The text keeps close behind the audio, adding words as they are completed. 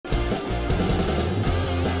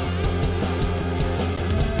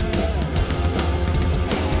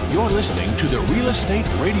You're listening to the Real Estate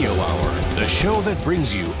Radio Hour, the show that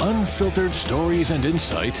brings you unfiltered stories and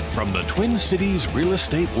insight from the Twin Cities real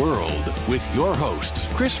estate world with your hosts,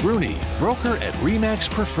 Chris Rooney, broker at RE/MAX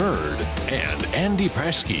Preferred, and Andy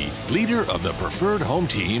Prasky, leader of the Preferred Home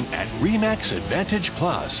Team at RE/MAX Advantage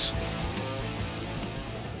Plus.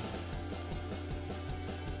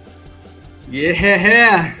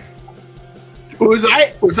 Yeah.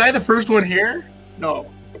 Was I the first one here?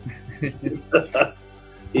 No.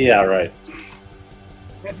 Yeah, right.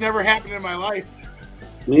 That's never happened in my life.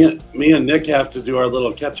 Me and Nick have to do our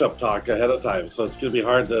little catch-up talk ahead of time, so it's going to be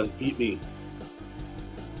hard to beat me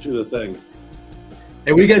to the thing.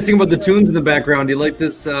 Hey, what do you guys think about the tunes in the background? Do you like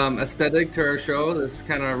this aesthetic to our show, this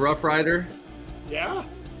kind of Rough Rider? Yeah.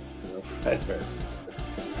 Right.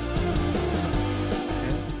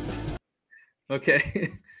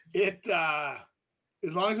 Okay. It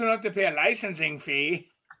as long as we don't have to pay a licensing fee.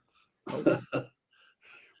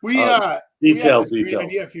 We had details. this great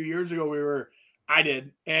idea a few years ago.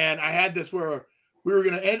 I had this where we were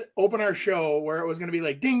gonna open our show where it was gonna be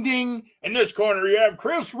like ding ding. In this corner you have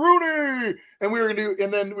Chris Rooney, and we were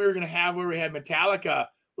gonna have where we had Metallica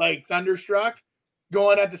like Thunderstruck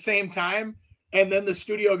going at the same time, and then the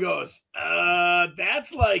studio goes,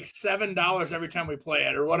 that's like $7 every time we play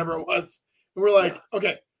it or whatever it was. And we're like,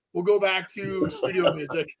 okay, we'll go back to studio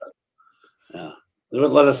music. Yeah, they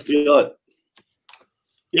wouldn't let us steal it.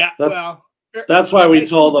 Yeah, that's why we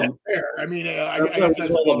told them. Fair. I mean, that's why we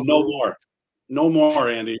told them no more,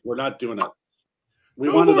 Andy. We're not doing it. We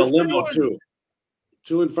wanted a limo too.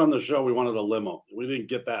 To and from the show, we wanted a limo. We didn't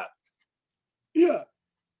get that. Yeah.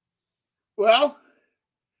 Well,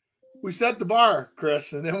 we set the bar,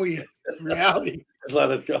 Chris, and then reality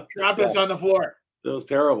let it go. Dropped us on the floor. It was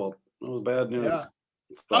terrible. It was bad news. Yeah.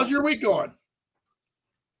 How's your week going?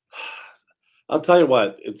 I'll tell you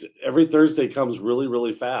what, it's every Thursday comes really,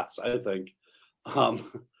 really fast, I think. I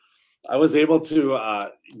was able to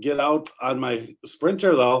get out on my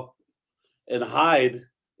Sprinter, though, and hide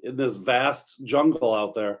in this vast jungle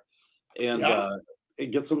out there and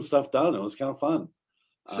get some stuff done. It was kind of fun.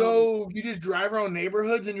 So you just drive around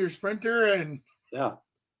neighborhoods in your Sprinter? And yeah,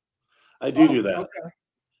 I do that. Okay.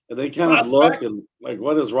 And they kind of look and like,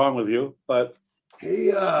 what is wrong with you? But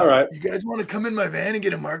hey, all right, you guys want to come in my van and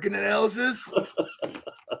get a market analysis?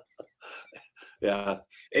 Yeah,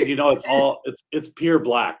 and it's pure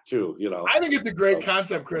black too. I think it's a great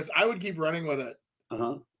concept, Chris. I would keep running with it.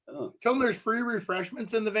 Oh. Tell them there's free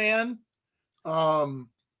refreshments in the van. I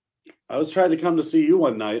was trying to come to see you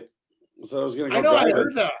one night, so I was going to go. I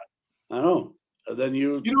heard that. I know. And then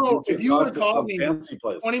you if you would have called me fancy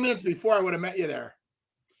place 20 minutes before, I would have met you there.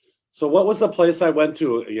 So what was the place I went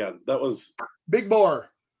to again? That was Big Boar.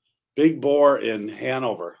 Big Boar in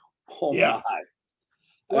Hanover. Oh yeah.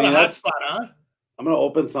 My. What a hot spot, huh? I'm going to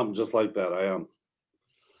open something just like that. I am.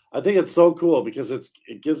 I think it's so cool because it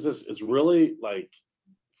gives us, it's really like,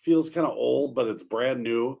 feels kind of old, but it's brand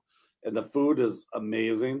new. And the food is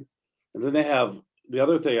amazing. And then they have, the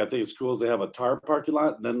other thing I think is cool is they have a tar parking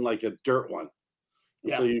lot and then like a dirt one.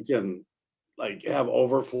 Yeah. So you can like have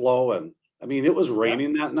overflow. And I mean, it was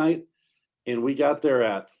raining that night. And we got there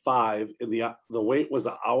at 5 and the wait was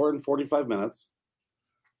 1 hour and 45 minutes.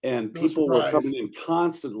 And people were coming in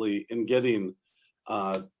constantly and getting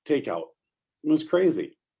takeout. It was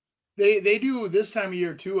crazy. They do this time of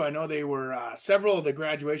year too. I know they were several of the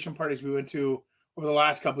graduation parties we went to over the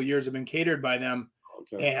last couple of years have been catered by them.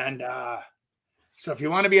 Okay. And so if you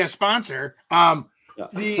want to be a sponsor, no,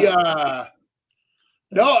 I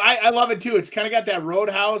love it too. It's kind of got that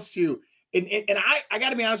Roadhouse too. And I got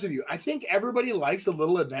to be honest with you. I think everybody likes a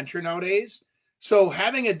little adventure nowadays. So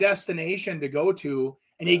having a destination to go to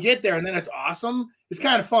and you get there and then it's awesome. It's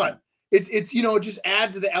kind of fun. It's it just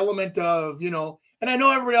adds the element of, and I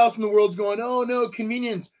know everybody else in the world's going, oh no,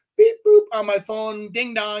 convenience, beep, boop on my phone,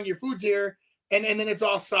 ding dong, your food's here. And then it's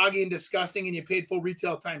all soggy and disgusting and you paid full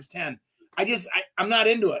retail times 10. I'm not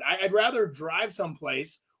into it. I'd rather drive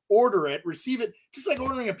someplace, order it, receive it, just like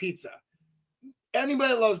ordering a pizza.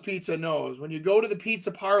 Anybody that loves pizza knows when you go to the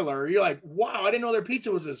pizza parlor, you're like, wow, I didn't know their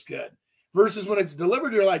pizza was this good. Versus when it's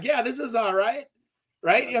delivered, you're like, yeah, this is all right.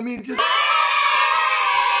 Right? I mean, just...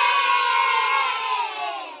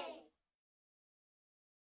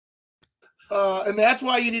 and that's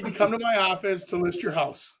why you need to come to my office to list your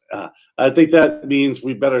house. I think that means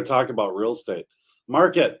we better talk about real estate.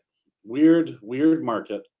 Market. Weird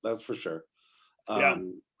market. That's for sure.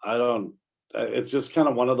 It's just kind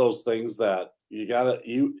of one of those things that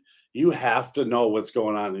you have to know what's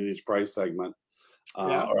going on in each price segment.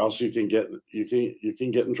 Or else you can get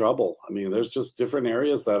in trouble. I mean, there's just different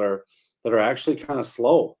areas that are actually kind of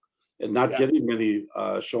slow. and not getting many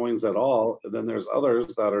showings at all. And then there's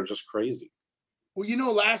others that are just crazy.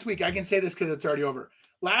 Well, last week, I can say this because it's already over.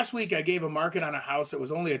 Last week, I gave a market on a house that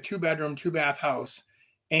was only a 2-bedroom, 2-bath house.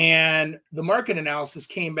 And the market analysis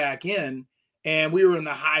came back in, and we were in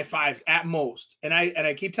the high fives at most. And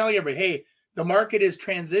I keep telling everybody, hey, the market is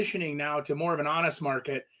transitioning now to more of an honest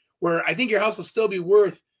market where I think your house will still be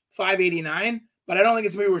worth $589, but I don't think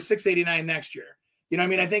it's going to be worth $689 next year. You know what I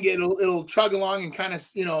mean? I think it'll chug along and kind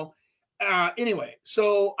of, anyway.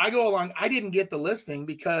 So I go along. I didn't get the listing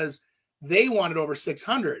because they wanted over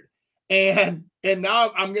 600. And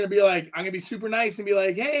now I'm going to be super nice and be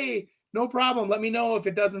like, hey, no problem. Let me know if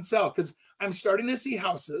it doesn't sell. Because I'm starting to see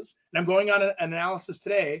houses, and I'm going on an analysis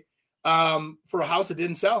today for a house that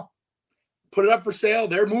didn't sell. Put it up for sale.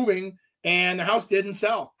 They're moving, and the house didn't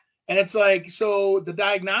sell. And it's like, so the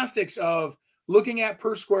diagnostics of looking at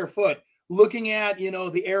per square foot, looking at,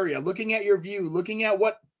 the area, looking at your view, looking at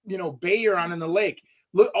what, bay you're on in the lake,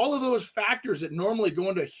 look, all of those factors that normally go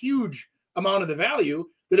into a huge amount of the value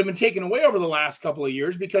that have been taken away over the last couple of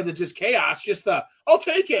years because it's just chaos, I'll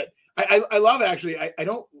take it. I love, actually, I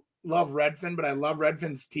don't love Redfin, but I love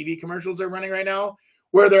Redfin's TV commercials they're running right now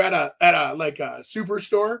where they're at a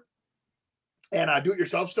superstore and a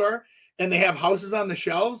do-it-yourself store, and they have houses on the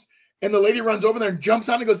shelves, and the lady runs over there and jumps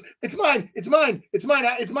on and goes, it's mine, it's mine, it's mine,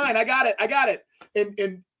 it's mine, I got it.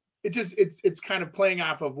 And it's kind of playing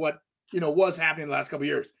off of what, was happening the last couple of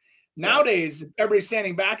years. Nowadays, everybody's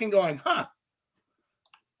standing back and going,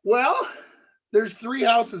 well, there's 3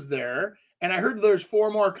 houses there, and I heard there's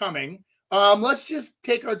 4 more coming. Let's just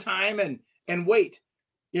take our time and wait,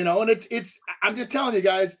 and I'm just telling you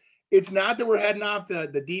guys, it's not that we're heading off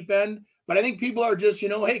the deep end, but I think people are just,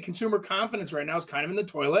 hey, consumer confidence right now is kind of in the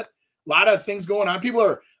toilet. A lot of things going on. People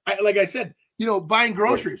are, like I said, buying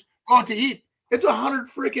groceries, go out to eat. It's $100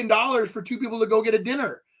 freaking for 2 people to go get a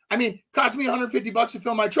dinner. I mean, it cost me $150 to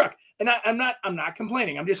fill my truck. And I'm not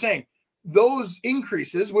complaining. I'm just saying those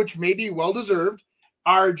increases, which may be well-deserved,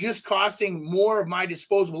 are just costing more of my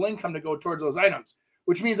disposable income to go towards those items,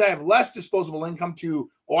 which means I have less disposable income to,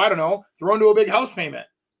 throw into a big house payment,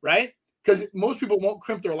 right? Because most people won't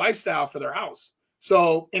crimp their lifestyle for their house.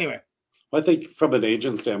 So anyway. I think from an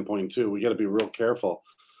agent standpoint too, we got to be real careful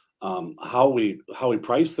how we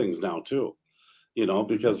price things now too,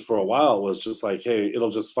 because for a while it was just like, hey,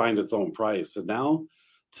 it'll just find its own price. And now,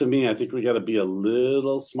 to me, I think we got to be a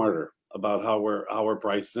little smarter about how we're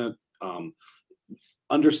pricing it,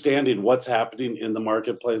 understanding what's happening in the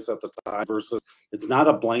marketplace at the time versus it's not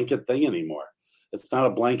a blanket thing anymore. It's not a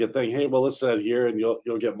blanket thing. Hey, well, list it here and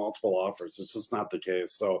you'll get multiple offers. It's just not the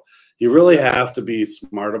case. So you really have to be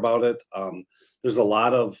smart about it. There's a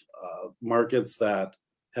lot of markets that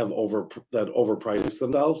have overpriced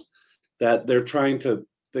themselves, that they're trying to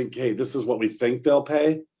think, hey, this is what we think they'll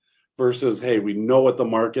pay, versus, hey, we know what the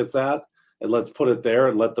market's at and let's put it there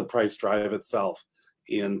and let the price drive itself.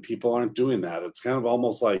 And people aren't doing that. It's kind of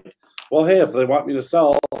almost like, well, hey, if they want me to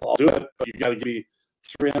sell, I'll do it, but you got to give me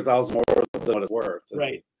 $300,000 more than what it's worth. And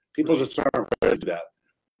right. People just aren't ready to do that.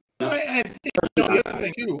 I think the other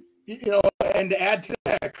thing too, and to add to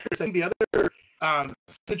that, Chris, I think the other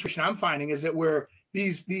situation I'm finding is that where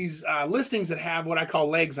these listings that have what I call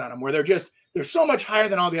legs on them, where they're so much higher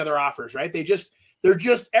than all the other offers, right? They're just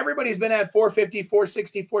everybody's been at 450,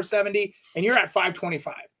 460, 470, and you're at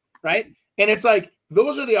 525, right? And it's like,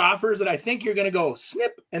 those are the offers that I think you're going to go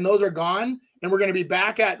snip, and those are gone, and we're going to be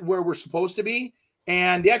back at where we're supposed to be.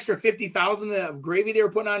 And the extra 50,000 of gravy they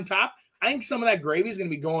were putting on top, I think some of that gravy is going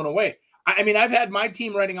to be going away. I mean, I've had my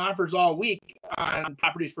team writing offers all week on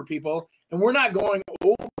properties for people, and we're not going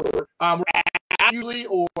over. We're at usually,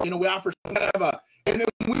 or we offer some kind of and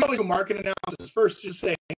we always do market analysis first, just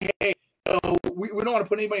say, hey, we don't want to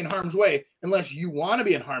put anybody in harm's way unless you want to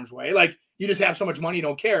be in harm's way. Like, you just have so much money, you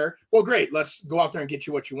don't care. Well, great, let's go out there and get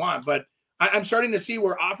you what you want. But I'm starting to see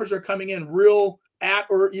where offers are coming in real at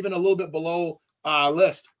or even a little bit below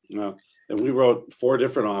list. Yeah, and we wrote 4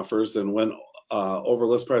 different offers and went over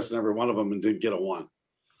list price in every one of them and didn't get a 1.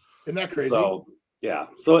 Isn't that crazy? So yeah,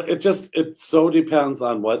 so it so depends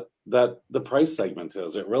on what the price segment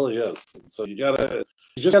is. It really is. So you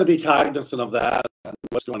just gotta be cognizant of that and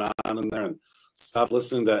what's going on in there, and stop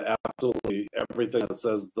listening to absolutely everything that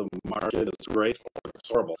says the market is great or it's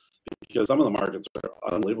horrible, because some of the markets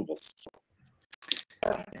are unbelievable.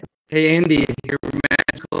 Hey, Andy, your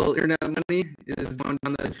magical internet money is going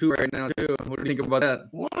down the tube right now, too. What do you think about that?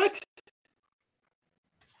 What?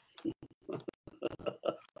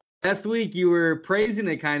 Last week, you were praising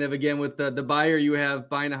it kind of again with the buyer you have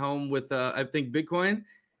buying a home with, I think, Bitcoin.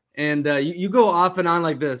 And you go off and on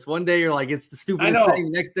like this. One day, you're like, it's the stupidest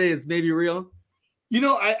thing. Next day, it's maybe real.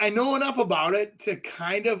 I know enough about it to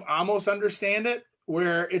kind of almost understand it,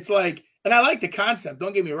 where it's like, and I like the concept,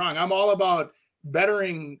 don't get me wrong. I'm all about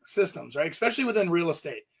bettering systems, right? Especially within real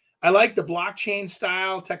estate. I like the blockchain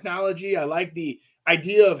style technology. I like the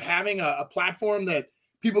idea of having a platform that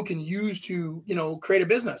people can use to, create a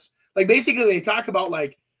business. Like basically they talk about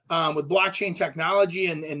like with blockchain technology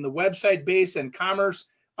and the website base and commerce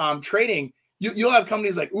trading, you'll have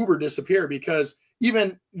companies like Uber disappear because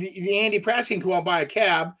even the Andy Pratt can go out buy a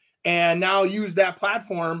cab and now use that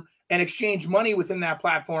platform and exchange money within that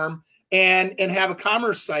platform and have a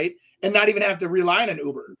commerce site and not even have to rely on an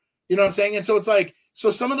Uber. You know what I'm saying? And so it's like, so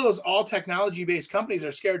some of those all technology based companies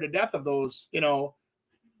are scared to death of those,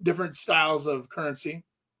 different styles of currency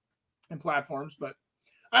and platforms. But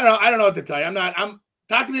I don't know what to tell you.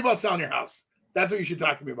 Talk to me about selling your house. That's what you should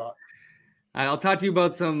talk to me about. I'll talk to you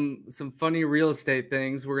about some funny real estate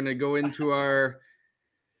things. We're going to go into our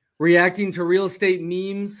reacting to real estate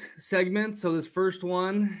memes segment. So this first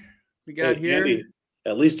one we got here. Andy,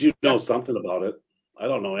 at least you know something about it. I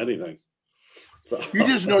don't know anything. So you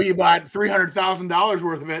just know you bought $300,000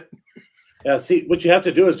 worth of it. Yeah, see, what you have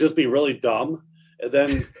to do is just be really dumb, and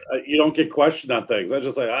then you don't get questioned on things. I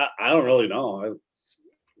just like, I don't really know.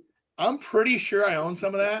 I'm pretty sure I own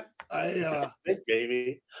some of that.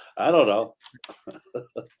 Maybe. I don't know.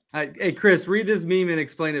 Hey, Chris, read this meme and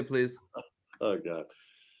explain it, please. Oh, God.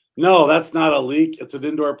 No, that's not a leak. It's an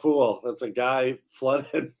indoor pool. That's a guy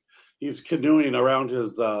flooded. He's canoeing around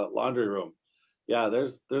his laundry room. Yeah,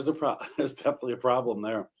 there's definitely a problem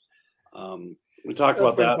there. We talked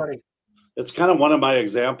about that. Funny. It's kind of one of my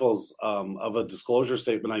examples of a disclosure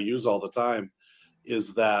statement I use all the time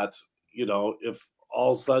is that, if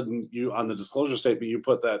all of a sudden you on the disclosure statement, you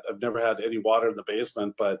put that I've never had any water in the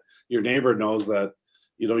basement, but your neighbor knows that,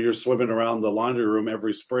 you're swimming around the laundry room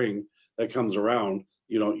every spring that comes around,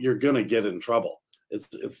 you're going to get in trouble.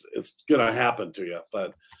 It's going to happen to you.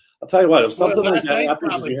 But I'll tell you what, if something like that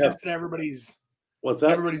happens, you have everybody's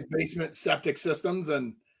basement septic systems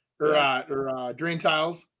and or drain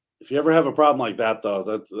tiles. If you ever have a problem like that, though,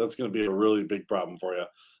 that's going to be a really big problem for you,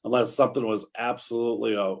 unless something was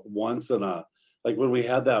absolutely a once in a, like when we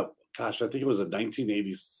had that. Gosh, I think it was in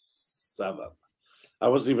 1987. I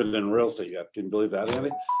wasn't even in real estate yet. Can you believe that,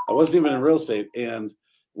 Andy? I wasn't even in real estate, and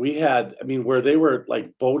we had, where they were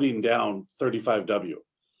like boating down 35W,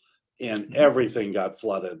 and everything got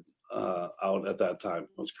flooded out at that time. It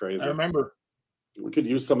was crazy. I remember. We could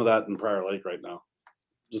use some of that in Prior Lake right now.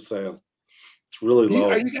 Just saying. It's really low.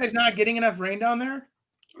 Are you guys not getting enough rain down there?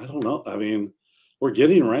 I don't know. We're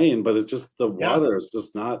getting rain, but it's just the water is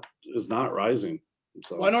just not rising.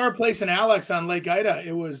 So well, I know our place in Alex on Lake Ida.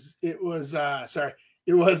 They want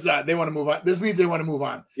to move on. This means they want to move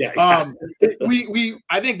on. Yeah.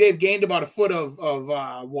 I think they've gained about a foot of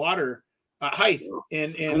water height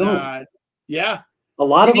and yeah. A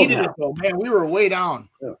lot of them have. Man, we were way down.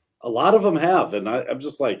 Yeah. A lot of them have, and I'm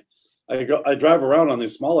just like, I drive around on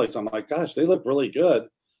these small lakes. I'm like, gosh, they look really good.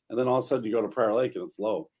 And then all of a sudden you go to Prior Lake and it's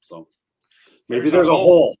low. So maybe there's a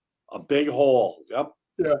hole, a big hole. Yep.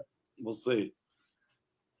 Yeah. We'll see.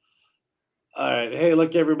 All right. Hey,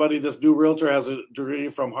 look, everybody, this new realtor has a degree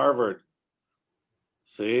from Harvard.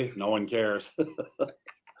 See, no one cares.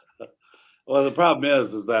 Well, the problem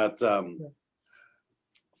is that,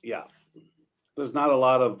 there's not a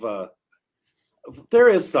lot of,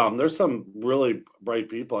 there's some really bright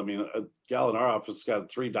people. A gal in our office got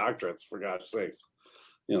 3 doctorates, for gosh sakes,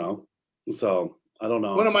 so I don't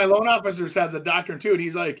know. One of my loan officers has a doctorate too. And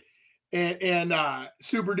he's like, and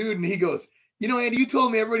super dude. And he goes, Andy, you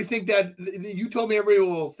told me everybody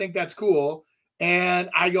will think that's cool. And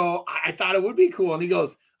I go, I thought it would be cool. And he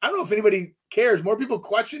goes, I don't know if anybody cares. More people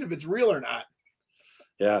question if it's real or not.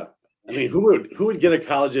 Yeah. Who would get a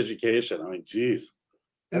college education? Geez.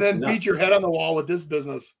 And then beat your head on the wall with this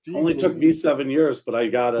business. Jeez, only took me 7 years, but I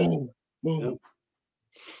got it. Yeah.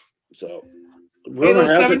 So, those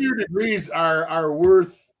 7-year degrees are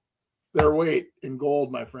worth their weight in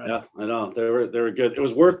gold, my friend. Yeah, I know they were good. It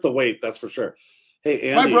was worth the wait, that's for sure.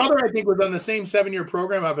 Hey, Andy, my brother, I think, was on the same 7-year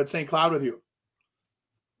program up at St. Cloud with you.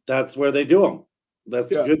 That's where they do them. That's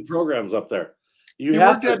good programs up there. You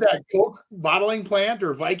worked at that Coke bottling plant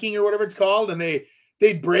or Viking or whatever it's called, and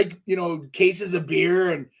they'd break, cases of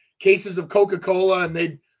beer and cases of Coca-Cola, and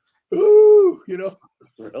they'd,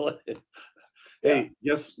 Really? Hey,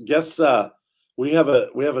 guess we have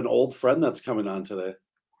an old friend that's coming on today.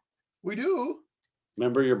 We do.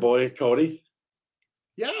 Remember your boy Cody?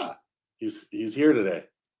 Yeah. He's here today.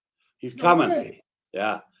 He's coming. Way.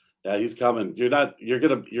 Yeah, he's coming. You're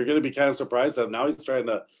gonna be kind of surprised that now he's trying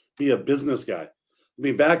to be a business guy.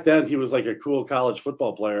 mean, back then he was like a cool college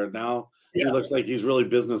football player. Now he looks like he's really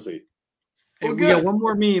businessy. Hey, we got one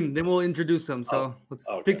more meme, then we'll introduce him. So let's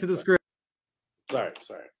stick to the script. Sorry.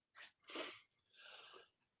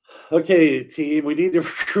 Okay, team, we need to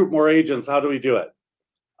recruit more agents. How do we do it?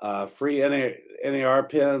 Free NAR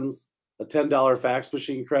pins, a $10 fax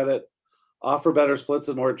machine credit, offer better splits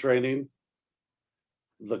and more training.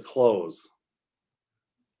 The close.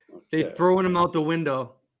 Okay. They throwing them out the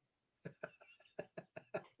window.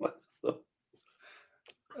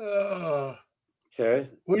 Okay.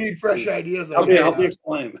 We need fresh ideas. Okay, help me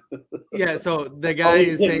explain. Yeah, so the guy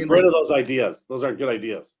is saying, get rid of those ideas. Those aren't good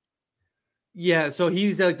ideas. Yeah, so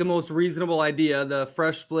he's like the most reasonable idea, the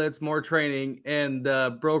fresh splits, more training, and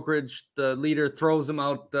the brokerage, the leader throws him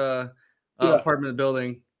out the apartment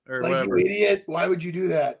building or like, whatever. You idiot, why would you do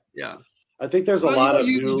that? Yeah. I think there's a lot of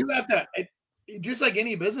you do have to, just like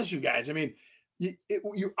any business, you guys. I mean,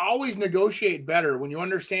 you always negotiate better when you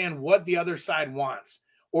understand what the other side wants,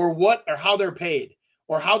 or how they're paid,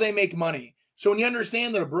 or how they make money. So when you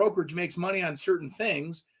understand that a brokerage makes money on certain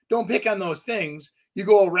things, don't pick on those things. You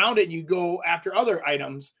go around it and you go after other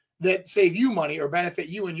items that save you money or benefit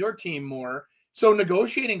you and your team more. So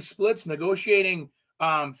negotiating splits, negotiating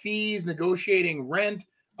fees, negotiating rent,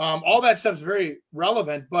 all that stuff is very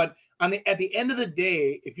relevant. But at the end of the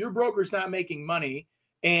day, if your broker's not making money,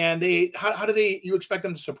 and how do you expect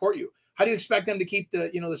them to support you? How do you expect them to keep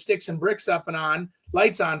the sticks and bricks up and on,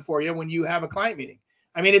 lights on for you when you have a client meeting?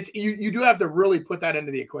 I mean, it's you do have to really put that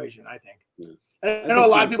into the equation, I think. Yeah. And I know a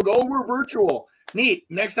lot of people go, "Oh, we're virtual." Neat.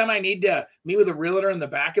 Next time I need to meet with a realtor in the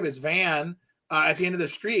back of his van at the end of the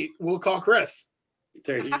street, we'll call Chris.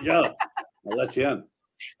 There you go. I'll let you in.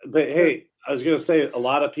 But hey, I was going to say a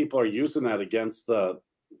lot of people are using that against the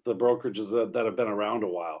brokerages that have been around a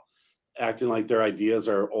while, acting like their ideas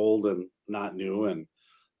are old and not new, and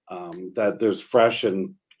that there's fresh and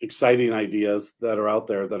exciting ideas that are out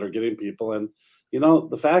there that are getting people. And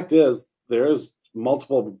the fact is, there's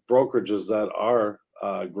multiple brokerages that are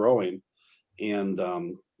growing, and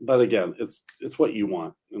but again, it's what you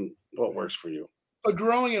want and what works for you. But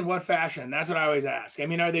growing in what fashion? That's what I always ask. I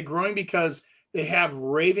mean, are they growing because they have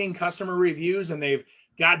raving customer reviews and they've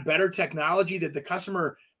got better technology that the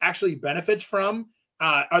customer actually benefits from?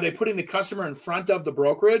 Are they putting the customer in front of the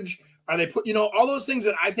brokerage? Are they all those things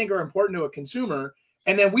that I think are important to a consumer?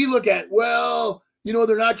 And then we look at, well,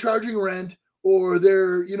 they're not charging rent, or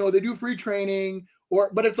they're, they do free training,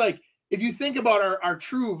 but it's like, if you think about our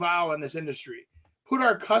true vow in this industry, put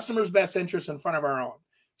our customers' best interests in front of our own.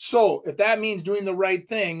 So if that means doing the right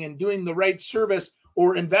thing and doing the right service,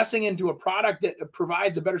 or investing into a product that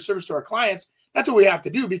provides a better service to our clients, that's what we have to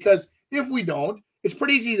do. Because if we don't, it's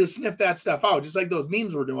pretty easy to sniff that stuff out, just like those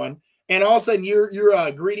memes we're doing. And all of a sudden you're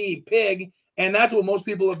a greedy pig. And that's what most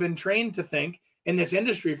people have been trained to think in this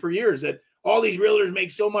industry for years, that all these realtors make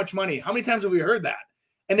so much money. How many times have we heard that?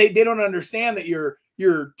 And they don't understand that your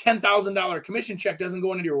 $10,000 commission check doesn't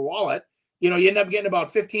go into your wallet. You end up getting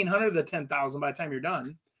about $1,500 of the $10,000 by the time you're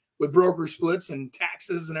done, with broker splits and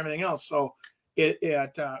taxes and everything else. So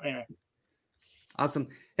anyway. Awesome.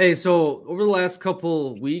 Hey, so over the last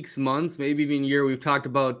couple weeks, months, maybe even a year, we've talked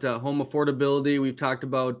about home affordability. We've talked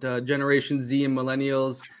about Generation Z and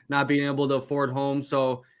millennials not being able to afford homes.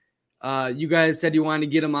 So you guys said you wanted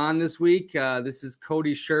to get him on this week. This is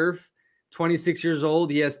Cody Scherf, 26 years old.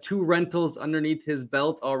 He has 2 rentals underneath his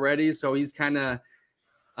belt already. So he's kind of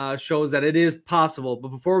shows that it is possible. But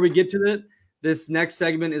before we get to it, this next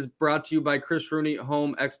segment is brought to you by Chris Rooney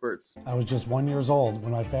Home Experts. I was just 1 year old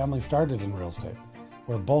when my family started in real estate,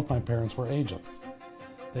 where both my parents were agents.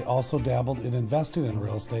 They also dabbled in investing in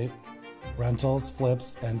real estate, rentals,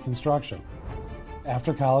 flips, and construction.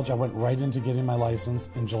 After college, I went right into getting my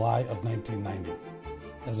license in July of 1990.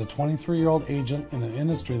 As a 23-year-old agent in an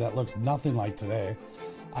industry that looks nothing like today,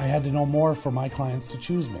 I had to know more for my clients to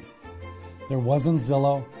choose me. There wasn't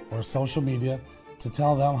Zillow or social media to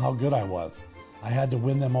tell them how good I was. I had to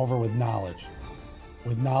win them over with knowledge.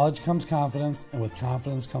 With knowledge comes confidence, and with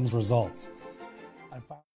confidence comes results.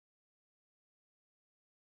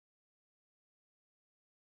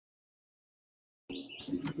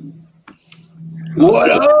 What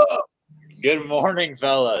up? Good morning,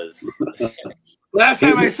 fellas. Last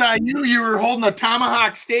time I saw you, you were holding a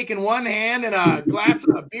tomahawk steak in one hand and a glass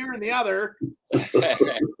of beer in the other.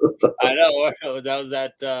 I know. That was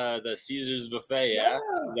at the Caesars buffet, yeah?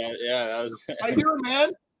 That was. How you doing,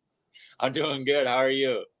 man? I'm doing good. How are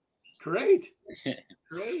you? Great.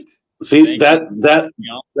 Great. See, that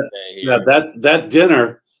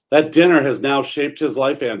dinner has now shaped his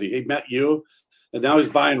life, Andy. He met you. and now he's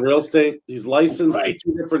buying real estate. He's licensed Right.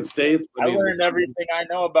 in 2 different states. I learned everything I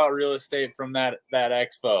know about real estate from that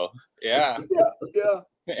expo. Yeah.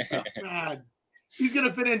 Yeah. God. He's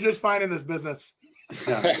gonna fit in just fine in this business.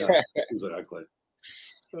 Yeah, exactly.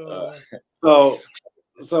 Uh,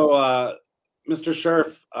 So, Mr.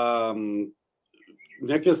 Sheriff,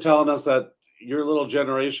 Nick is telling us that your little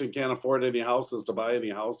generation can't afford any houses to buy any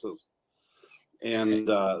houses, and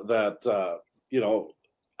that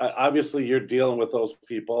obviously you're dealing with those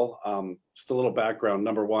people. Just a little background.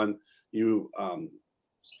 Number one, you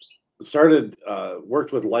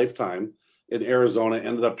worked with Lifetime in Arizona,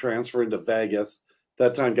 ended up transferring to Vegas.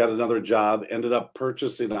 That time got another job, ended up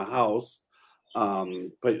purchasing a house.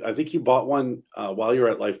 But I think you bought one while you were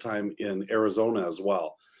at Lifetime in Arizona as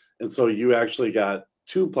well. And so you actually got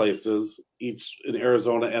 2 places, each in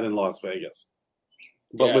Arizona and in Las Vegas.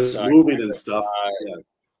 But Yeah, with so moving and stuff.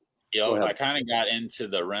 Go ahead. I kind of got into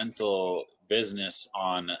the rental business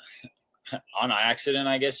on accident,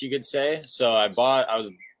 I guess you could say. So I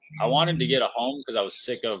wanted to get a home because I was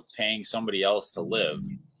sick of paying somebody else to live.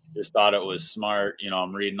 Just thought it was smart.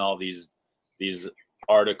 I'm reading all these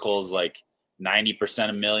articles like 90%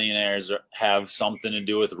 of millionaires have something to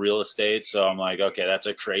do with real estate. So I'm like, okay, that's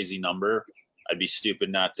a crazy number. I'd be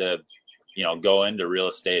stupid not to, go into real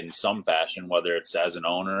estate in some fashion, whether it's as an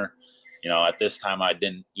owner. At this time, I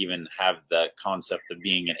didn't even have the concept of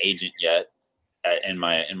being an agent yet in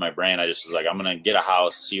my brain. I just was like, I'm going to get a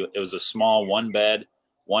house. It was a small 1-bed,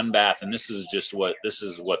 1-bath. And this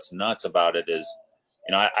is what's nuts about it is,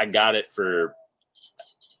 I got it for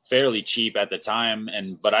fairly cheap at the time,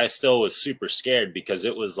 but I still was super scared because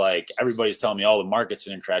it was like everybody's telling me, the market's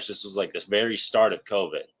gonna crash. This was like this very start of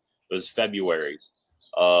COVID. It was February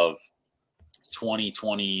of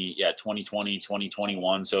 2020,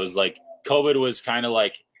 2021. So it was like COVID was kind of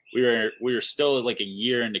like we were still like a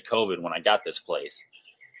year into COVID when I got this place,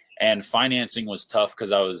 and financing was tough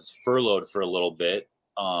because I was furloughed for a little bit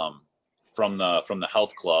from the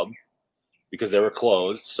health club, because they were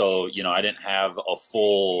closed. So, I didn't have a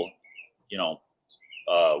full,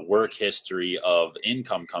 work history of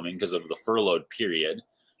income coming because of the furloughed period.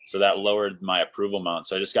 So that lowered my approval amount.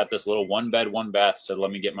 So I just got this little 1-bed, 1-bath, said,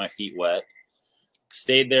 let me get my feet wet.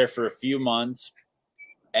 Stayed there for a few months,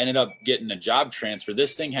 ended up getting a job transfer.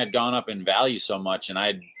 This thing had gone up in value so much, and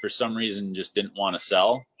I, for some reason, just didn't want to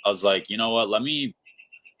sell. I was like, you know what, let me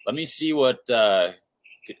see what,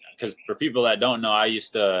 because for people that don't know,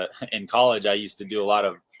 in college, I used to do a lot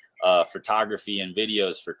of photography and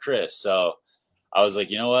videos for Chris. So I was like,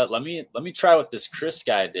 you know what, let me try what this Chris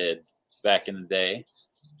guy did back in the day.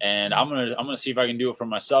 And I'm going to see if I can do it for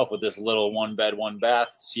myself with this little 1-bed,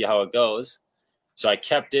 1-bath, see how it goes. So I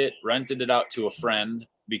kept it, rented it out to a friend,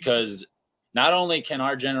 because not only can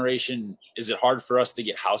our generation, is it hard for us to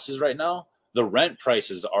get houses right now? The rent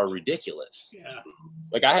prices are ridiculous. Yeah.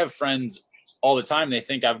 Like I have friends all the time, they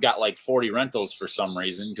think I've got like 40 rentals for some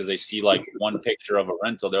reason because they see like one picture of a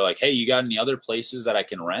rental. They're like, hey, you got any other places that I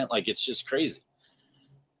can rent? Like, it's just crazy.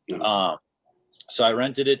 So I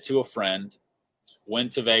rented it to a friend,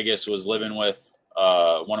 went to Vegas, was living with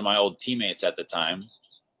one of my old teammates at the time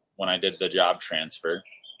when I did the job transfer.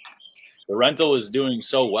 The rental was doing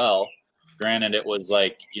so well. Granted, it was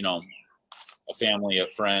like, a family, a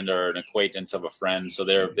friend, or an acquaintance of a friend. So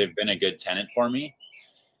they've been a good tenant for me.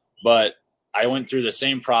 But I went through the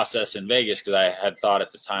same process in Vegas because I had thought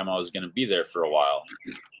at the time I was going to be there for a while.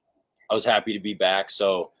 I was happy to be back.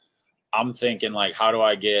 So I'm thinking, like, how do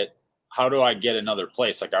I get another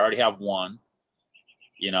place? Like, I already have one,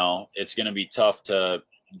 it's going to be tough to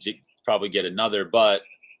probably get another. But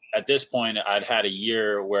at this point, I'd had a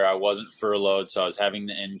year where I wasn't furloughed. So I was having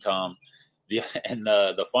the income. And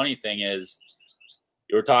the funny thing is,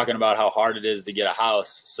 you were talking about how hard it is to get a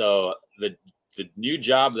house. So the new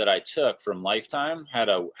job that I took from Lifetime had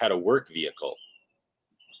a work vehicle.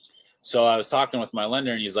 So I was talking with my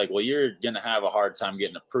lender, and he's like, well, you're going to have a hard time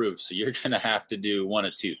getting approved. So you're going to have to do one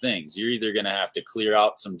of two things. You're either going to have to clear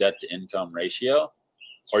out some debt to income ratio,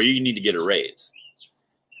 or you need to get a raise.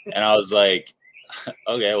 And I was like,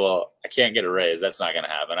 okay, well, I can't get a raise. That's not going to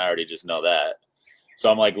happen. I already just know that.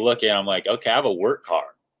 So I'm like looking, I'm like, okay, I have a work car.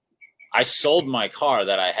 I sold my car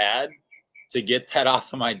that I had to get that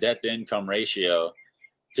off of my debt to income ratio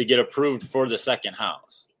to get approved for the second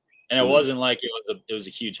house. And it wasn't like it was a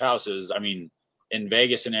huge house. It was, in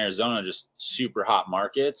Vegas and Arizona, just super hot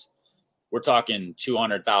markets. We're talking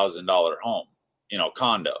 $200,000 home,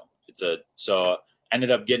 condo. So I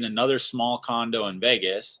ended up getting another small condo in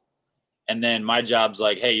Vegas. And then my job's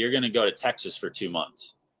like, hey, you're going to go to Texas for 2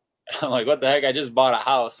 months. And I'm like, what the heck? I just bought a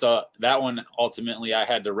house. So that one, ultimately, I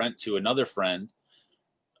had to rent to another friend.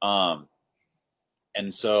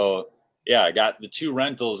 And so, yeah, I got the 2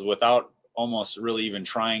 rentals without almost really even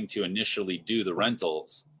trying to initially do the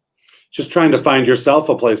rentals. Just trying to find yourself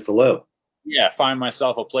a place to live. Yeah, find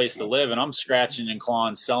myself a place to live, and I'm scratching and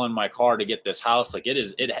clawing, selling my car to get this house. Like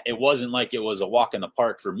it wasn't like it was a walk in the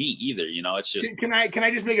park for me either. You know, it's just. Can I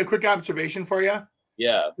just make a quick observation for you?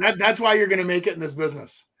 Yeah. That's why you're going to make it in this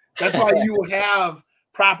business. That's why you have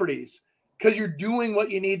properties, because you're doing what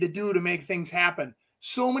you need to do to make things happen.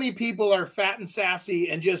 So many people are fat and sassy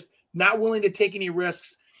and just not willing to take any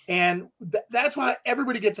risks. And that's why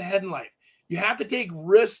everybody gets ahead in life. You have to take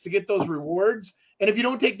risks to get those rewards. And if you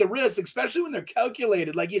don't take the risks, especially when they're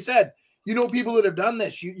calculated, like you said, you know, people that have done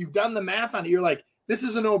this, you've done the math on it. You're like, this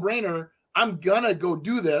is a no-brainer. I'm going to go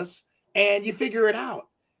do this. And you figure it out.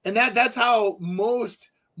 And that's how most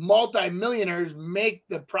multimillionaires make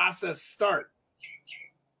the process start.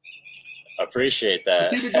 Appreciate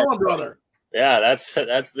that. Keep it going, brother. Yeah,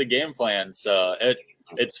 that's the game plan. So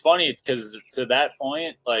it's funny because to that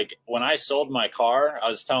point, like when I sold my car, I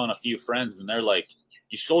was telling a few friends and they're like,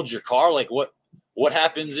 you sold your car? Like what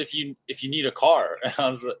happens if you need a car? And I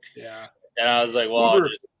was like, yeah. And I was like, well,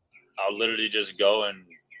 I'll literally just go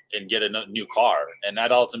and get a new car. And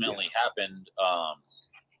that ultimately happened.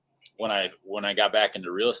 When I got back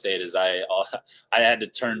into real estate, is I had to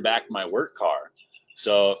turn back my work car.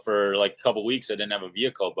 So for like a couple of weeks, I didn't have a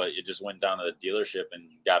vehicle, but it just went down to the dealership and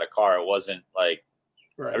got a car. It wasn't like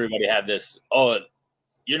everybody had this, oh,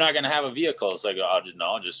 you're not going to have a vehicle. It's like,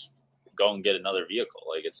 I'll just go and get another vehicle.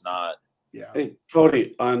 Like it's not. Yeah. Hey,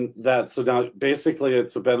 Cody, on that. So now basically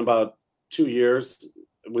it's been about 2 years,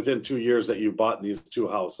 within 2 years that you've bought these 2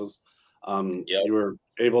 houses. You were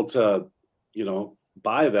able to,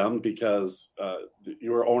 buy them because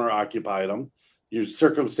you were owner occupied them. Your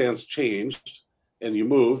circumstance changed and you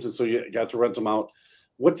moved, and so you got to rent them out.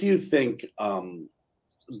 What do you think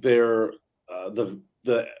the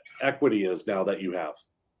equity is now that you have?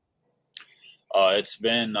 It's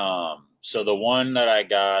been so the one that I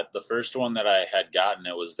got, the first one that I had gotten,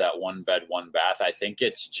 it was that 1 bed, 1 bath. I think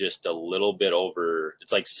it's just a little bit over.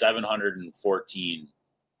 It's like 714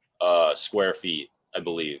 square feet, I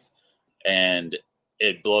believe, and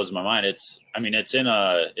it blows my mind. It's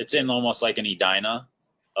in almost like an Edina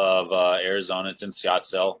of Arizona. It's in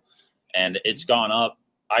Scottsdale, and it's gone up.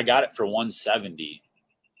 I got it for 170,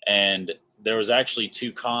 and there was actually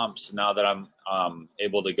 2 comps. Now that I'm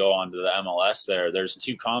able to go onto the MLS, there's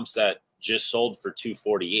 2 comps that just sold for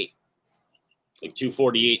 248, like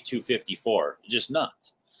 248, 254, just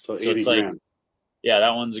nuts. So it's like, grand. Yeah,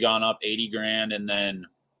 that one's gone up 80 grand, and then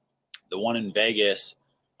the one in Vegas,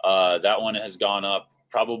 that one has gone up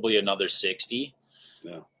probably another 60.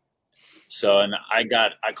 Yeah. So, and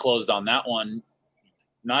I closed on that one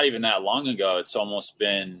not even that long ago. It's almost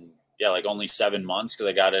been, like only 7 months because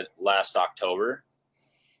I got it last October.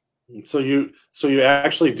 So you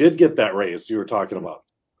actually did get that raise you were talking about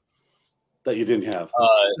that you didn't have.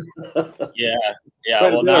 Yeah.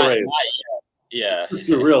 Well, not yet. Yeah. Just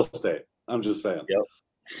through real estate. I'm just saying. Yep.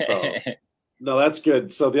 So, no, that's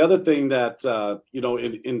good. So the other thing that,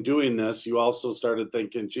 in doing this, you also started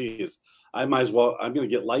thinking, geez, I'm going to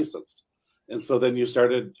get licensed. And so then you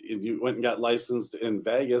went and got licensed in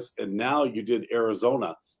Vegas, and now you did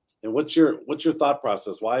Arizona. And what's your thought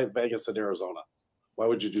process? Why Vegas and Arizona? Why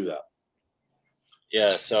would you do that?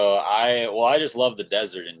 Yeah, so I just love the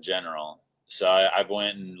desert in general. So I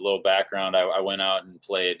went, and a little background, I went out and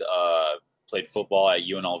played football at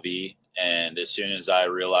UNLV. And as soon as I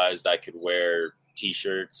realized I could wear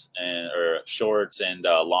t-shirts or shorts and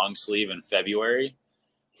long sleeve in February,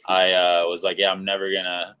 I was like, I'm never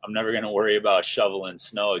gonna worry about shoveling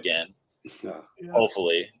snow again. Yeah.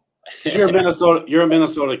 Hopefully. You're a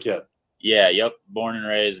Minnesota kid. Yeah. Yep. Born and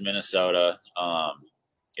raised Minnesota.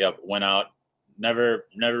 Yep. Went out. Never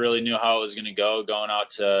really knew how it was going to go going out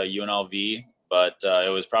to UNLV, but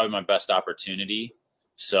it was probably my best opportunity.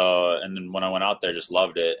 So, and then when I went out there, just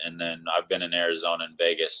loved it. And then I've been in Arizona and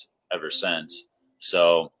Vegas ever since.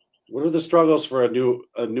 So what are the struggles for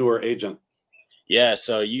a newer agent? Yeah.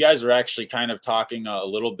 So you guys were actually kind of talking a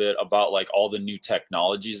little bit about like all the new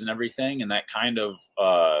technologies and everything. And that kind of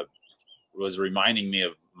was reminding me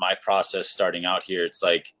of my process starting out here. It's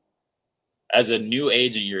like, as a new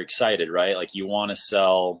agent, you're excited, right? Like you want to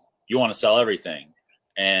sell everything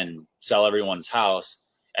and sell everyone's house.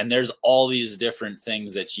 And there's all these different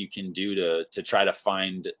things that you can do to try to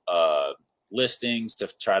find listings, to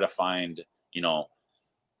try to find,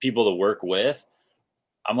 people to work with.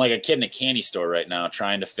 I'm like a kid in a candy store right now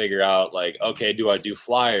trying to figure out like, okay, do I do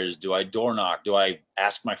flyers? Do I door knock? Do I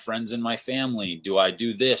ask my friends and my family? Do I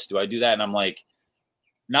do this? Do I do that? And I'm like,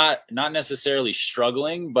 not necessarily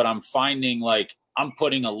struggling, but I'm finding like I'm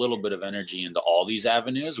putting a little bit of energy into all these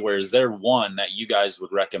avenues. Where is there one that you guys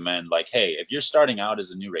would recommend? Like, hey, if you're starting out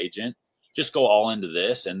as a new agent, just go all into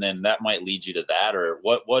this, and then that might lead you to that. Or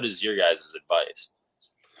what is your guys' advice?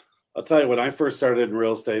 I'll tell you, when I first started in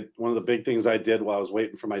real estate, one of the big things I did while I was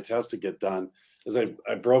waiting for my test to get done is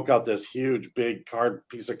I broke out this huge, big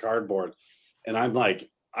piece of cardboard. And I'm like,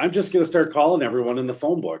 I'm just going to start calling everyone in the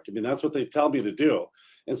phone book. I mean, that's what they tell me to do.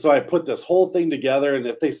 And so I put this whole thing together, and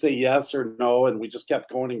if they say yes or no, and we just kept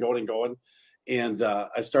going and going and going. And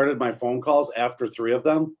I started my phone calls after 3 of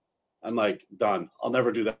them. I'm like, done. I'll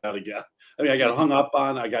never do that again. I mean, I got hung up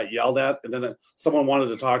on, I got yelled at, and then someone wanted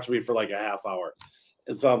to talk to me for like a half hour.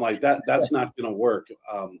 And so I'm like, that's not going to work.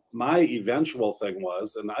 My eventual thing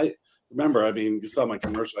was, and I remember, I mean, you saw my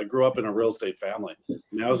commercial, I grew up in a real estate family. I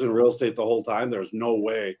mean, I was in real estate the whole time. There's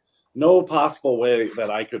no possible way that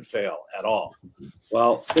I could fail at all.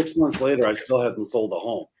 Well, 6 months later, I still hadn't sold a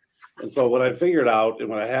home. And so what I figured out and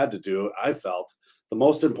what I had to do, I felt the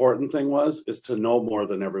most important thing is to know more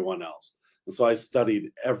than everyone else. And so I studied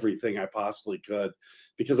everything I possibly could,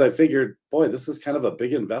 because I figured, boy, this is kind of a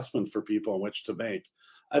big investment for people in which to make.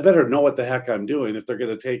 I better know what the heck I'm doing if they're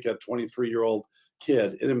going to take a 23-year-old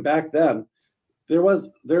kid. And back then, there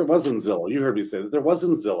wasn't Zillow. You heard me say that. There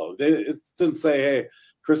wasn't Zillow. It didn't say, hey,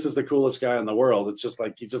 Chris is the coolest guy in the world. It's just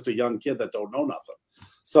like, he's just a young kid that don't know nothing.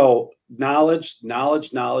 So knowledge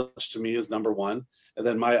to me is number one. And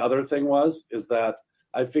then my other thing is that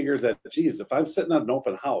I figured that, geez, if I'm sitting at an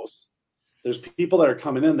open house, there's people that are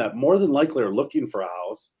coming in that more than likely are looking for a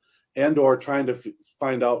house and or trying to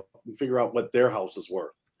find out and figure out what their house is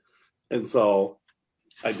worth. And so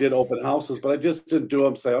I did open houses, but I just didn't do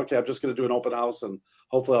them, say, okay, I'm just going to do an open house and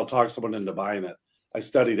hopefully I'll talk someone into buying it. I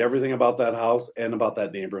studied everything about that house and about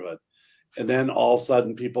that neighborhood. And then all of a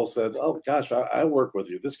sudden people said, oh gosh, I work with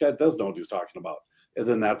you. This guy does know what he's talking about. And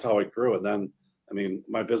then that's how it grew. And then, I mean,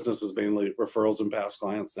 my business is mainly referrals and past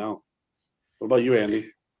clients now. What about you, Andy?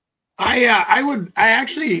 I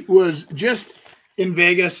actually was just in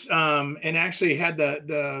Vegas and actually had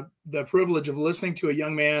the privilege of listening to a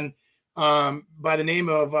young man by the name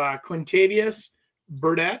of Quintavious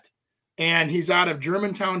Burdett, and he's out of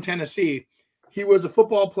Germantown, Tennessee. He was a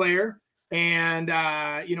football player and,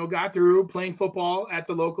 got through playing football at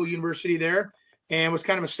the local university there and was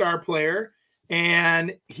kind of a star player.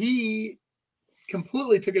 And he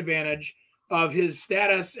completely took advantage of his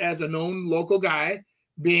status as a known local guy,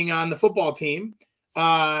 being on the football team,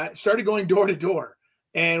 started going door to door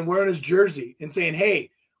and wearing his jersey and saying,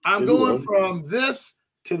 hey, I'm going from this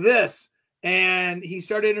to this. And he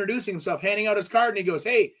started introducing himself, handing out his card, and he goes,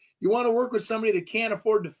 hey, you want to work with somebody that can't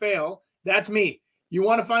afford to fail? That's me. You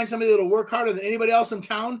want to find somebody that'll work harder than anybody else in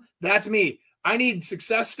town? That's me. I need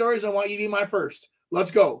success stories. I want you to be my first.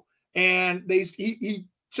 Let's go. And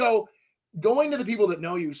so going to the people that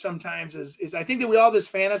know you sometimes is I think that we all have this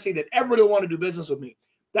fantasy that everybody will want to do business with me.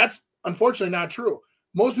 That's unfortunately not true.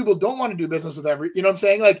 Most people don't want to do business with you know what I'm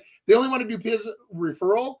saying? Like, they only want to do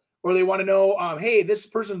referral, or they want to know, hey, this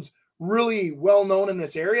person's really well known in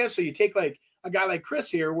this area. So you take like a guy like Chris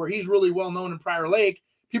here, where he's really well known in Prior Lake.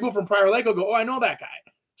 People from Prior Lake will go, oh, I know that guy.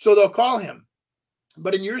 So they'll call him.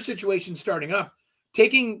 But in your situation starting up,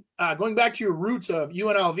 going back to your roots of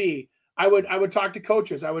UNLV, I would talk to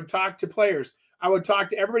coaches. I would talk to players. I would talk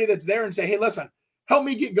to everybody that's there and say, hey, listen, help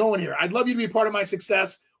me get going here. I'd love you to be part of my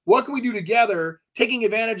success. What can we do together, taking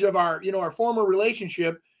advantage of our former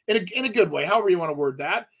relationship in a good way, however you want to word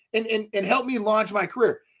that, and help me launch my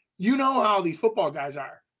career. You know how these football guys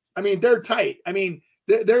are. I mean, they're tight. I mean,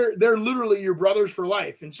 they're literally your brothers for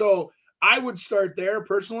life. And so I would start there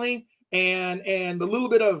personally, and a little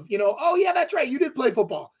bit of, oh yeah, that's right, you did play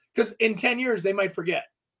football. Because in 10 years they might forget.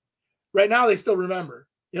 Right now they still remember.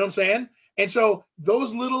 You know what I'm saying? And so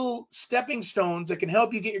those little stepping stones that can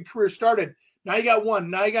help you get your career started. Now you got one,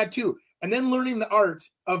 now you got two, and then learning the art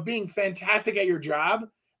of being fantastic at your job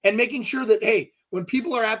and making sure that, hey, when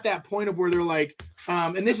people are at that point of where they're like,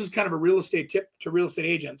 and this is kind of a real estate tip to real estate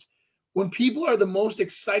agents, when people are the most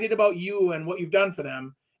excited about you and what you've done for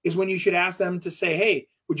them is when you should ask them to say, hey,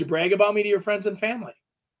 would you brag about me to your friends and family,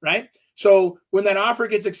 right? So when that offer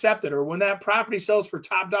gets accepted or when that property sells for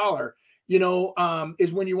top dollar,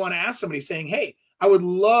 is when you want to ask somebody saying, hey, I would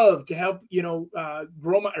love to help,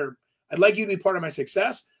 grow or I'd like you to be part of my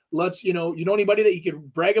success. Let's, you know anybody that you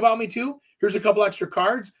could brag about me to? Here's a couple extra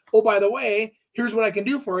cards. Oh, by the way, here's what I can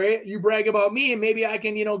do for you. You brag about me and maybe I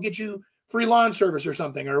can, get you free lawn service or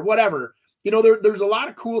something or whatever. There's a lot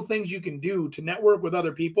of cool things you can do to network with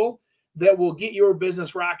other people that will get your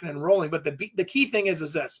business rocking and rolling. But the key thing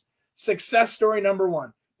is this: success story number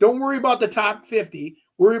one. Don't worry about the top 50.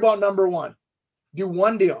 Worry about number one. Do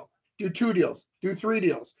one deal. do 2 deals, do 3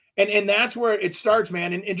 deals. And that's where it starts,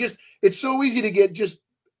 man. And just, it's so easy to get just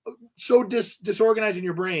so disorganized in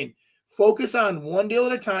your brain. Focus on 1 deal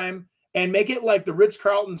at a time and make it like the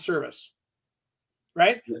Ritz-Carlton service,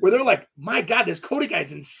 right? Where they're like, my God, this Cody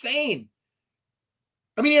guy's insane.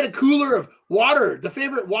 I mean, he had a cooler of water, the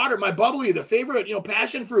favorite water, my bubbly, the favorite,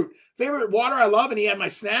 passion fruit, favorite water I love. And he had my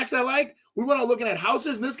snacks I liked. We went out looking at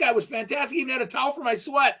houses, and this guy was fantastic. He even had a towel for my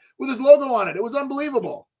sweat with his logo on it. It was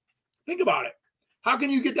unbelievable. Think about it. How can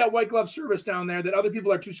you get that white glove service down there that other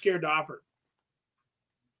people are too scared to offer?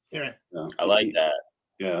 Anyway. Yeah. I like that.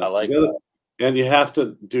 Yeah. I like that. And you have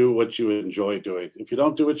to do what you enjoy doing. If you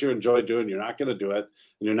don't do what you enjoy doing, you're not going to do it,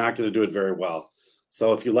 and you're not going to do it very well.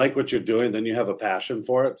 So if you like what you're doing, then you have a passion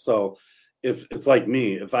for it. So if it's like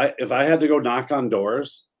me, if I had to go knock on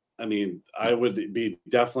doors, I mean, I would be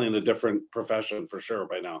definitely in a different profession for sure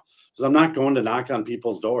by now, because I'm not going to knock on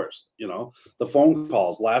people's doors. The phone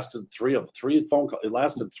calls lasted three phone calls. It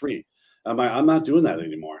lasted 3. I'm not doing that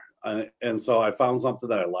anymore. And so I found something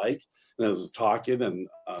that I like, and it was talking and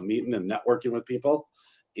meeting and networking with people,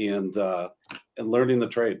 and learning the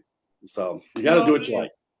trade. So you got to do what you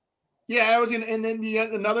like. Yeah, and then you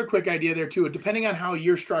got another quick idea there too. Depending on how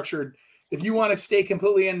you're structured, if you want to stay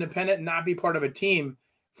completely independent and not be part of a team,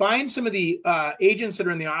 find some of the agents that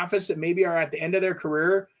are in the office that maybe are at the end of their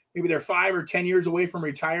career. Maybe they're 5 or 10 years away from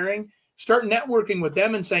retiring. Start networking with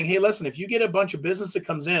them and saying, hey, listen, if you get a bunch of business that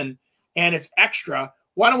comes in and it's extra,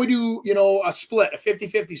 why don't we do, a split, a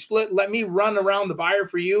 50-50 split? Let me run around the buyer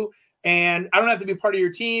for you. And I don't have to be part of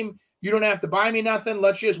your team. You don't have to buy me nothing.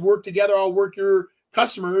 Let's just work together. I'll work your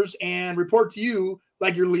customers and report to you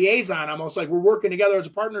like your liaison, almost like we're working together as a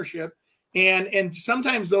partnership. And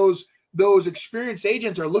sometimes those experienced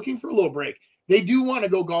agents are looking for a little break. They do want to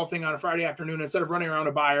go golfing on a Friday afternoon instead of running around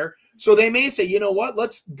a buyer. So they may say, you know what,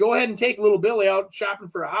 let's go ahead and take little Billy out shopping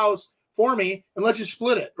for a house for me, and let's just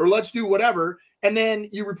split it, or let's do whatever. And then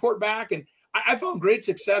you report back. And I found great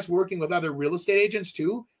success working with other real estate agents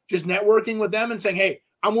too, just networking with them and saying, hey,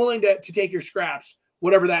 I'm willing to take your scraps,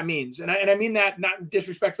 whatever that means. And I mean that not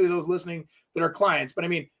disrespectfully to those listening that are clients, but I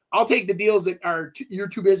mean, I'll take the deals that are you're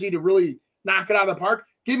too busy to really knock it out of the park.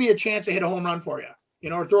 Give me a chance to hit a home run for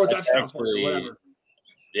you, or throw a touchdown for you, or whatever.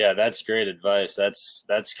 Yeah, that's great advice.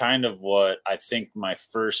 That's kind of what I think my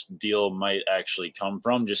first deal might actually come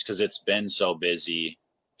from, just because it's been so busy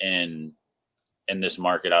in this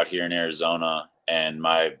market out here in Arizona. And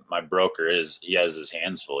my broker he has his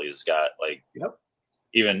hands full. He's got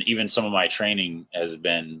even some of my training has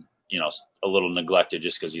been, a little neglected,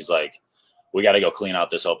 just because he's like, we got to go clean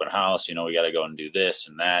out this open house. We got to go and do this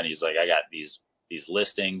and that. And he's like, I got these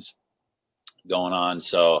listings going on.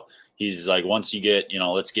 So he's like, once you get,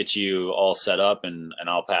 let's get you all set up and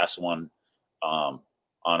I'll pass one on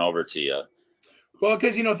over to you. Well,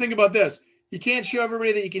 because, think about this. You can't show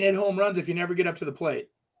everybody that you can hit home runs if you never get up to the plate.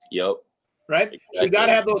 Yep. Right? Exactly. So you got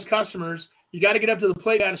to have those customers. You got to get up to the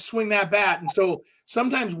plate, got to swing that bat. And so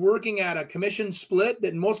sometimes working at a commission split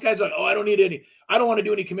that most guys are like, oh, I don't want to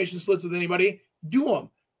do any commission splits with anybody. Do them.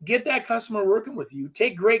 Get that customer working with you.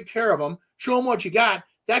 Take great care of them. Show them what you got.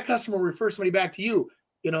 That customer will refer somebody back to you,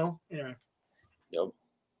 Anyway. Yep.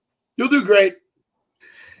 You'll do great.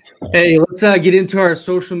 Hey, let's get into our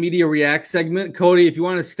social media react segment. Cody, if you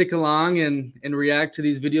want to stick along and react to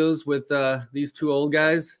these videos with these two old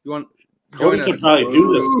guys, you want Cody can probably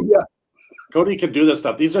do this. Yeah. Cody can do this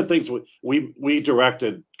stuff. These are things we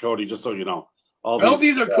directed, Cody, just so you know. All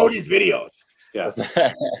these are Cody's videos. Yeah.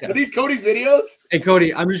 Are these Cody's videos? Hey,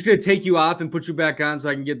 Cody, I'm just going to take you off and put you back on so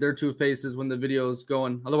I can get their two faces when the video's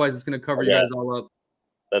going. Otherwise, it's going to cover you guys all up.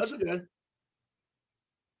 That's good.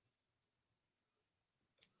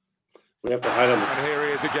 We have to hide on this. And here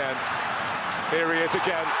he is again.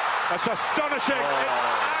 That's astonishing.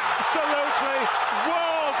 It's absolutely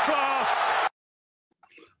world class.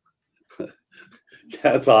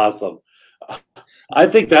 That's awesome. I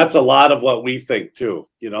think that's a lot of what we think too.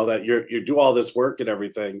 That you do all this work and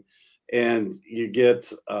everything, and you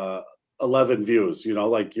get 11 views.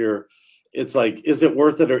 It's like, is it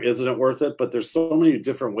worth it or isn't it worth it? But there's so many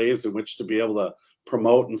different ways in which to be able to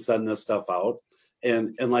promote and send this stuff out,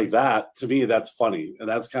 and like that. To me, that's funny, and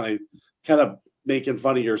that's kind of making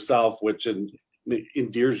fun of yourself, which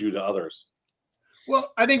endears you to others.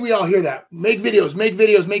 Well, I think we all hear that. Make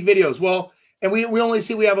videos. Well. And we only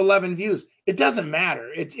see we have 11 views. It doesn't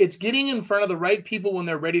matter. It's getting in front of the right people when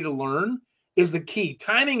they're ready to learn is the key.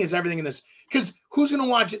 Timing is everything in this. Because who's going to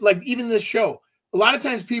watch it? Like even this show. A lot of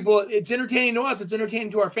times people, it's entertaining to us. It's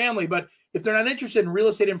entertaining to our family. But if they're not interested in real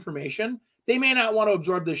estate information, they may not want to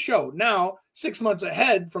absorb this show. Now, 6 months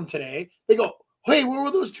ahead from today, they go, hey, where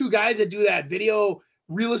were those two guys that do that video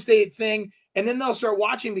real estate thing. And then they'll start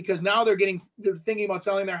watching because now they're thinking about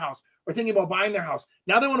selling their house or thinking about buying their house.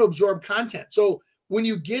 Now they want to absorb content. So when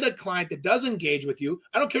you get a client that does engage with you,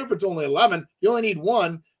 I don't care if it's only 11, you only need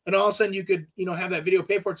one. And all of a sudden you could, have that video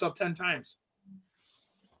pay for itself 10 times.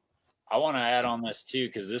 I want to add on this too,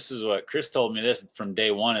 because this is what Chris told me this from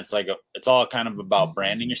day one. It's like it's all kind of about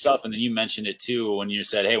branding yourself. And then you mentioned it too when you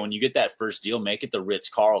said, hey, when you get that first deal, make it the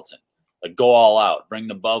Ritz-Carlton. Like go all out. Bring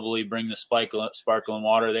the bubbly, bring the sparkling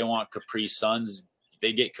water. They want Capri Suns.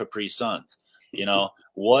 They get Capri Suns.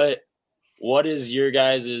 What is your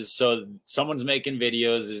guys's? So someone's making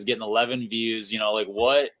videos, is getting 11 views. Like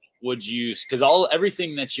what would you? Because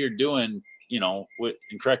everything that you're doing,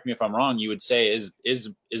 and correct me if I'm wrong, you would say is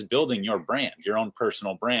building your brand, your own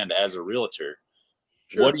personal brand as a realtor.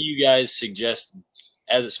 Sure. What do you guys suggest,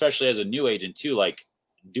 especially as a new agent too, like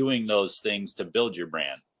doing those things to build your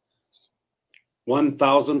brand?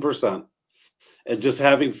 1000%. And just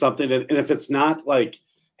having something and if it's not like,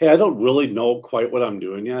 hey, I don't really know quite what I'm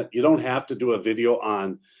doing yet, you don't have to do a video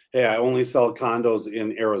on, hey, I only sell condos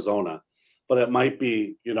in Arizona. But it might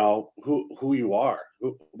be, who you are,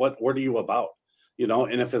 what are you about,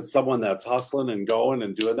 and if it's someone that's hustling and going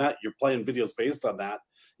and doing that, you're playing videos based on that.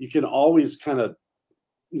 You can always kind of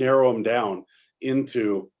narrow them down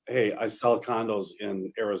into, hey, I sell condos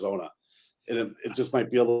in Arizona. And it just might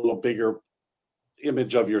be a little bigger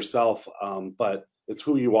image of yourself, but it's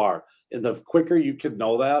who you are. And the quicker you can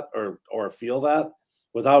know that or feel that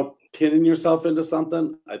without pinning yourself into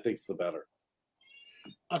something, I think it's the better.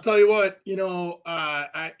 I'll tell you what,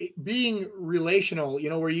 being relational,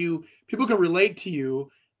 where people can relate to you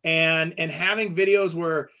and having videos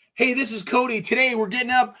where, hey, this is Cody. Today we're getting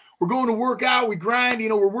up, we're going to work out, we grind,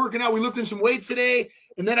 we're working out, we lifting some weights today.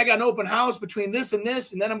 And then I got an open house between this and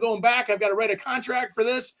this. And then I'm going back. I've got to write a contract for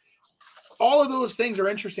this. All of those things are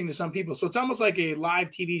interesting to some people. So it's almost like a live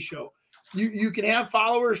TV show. You can have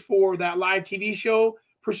followers for that live TV show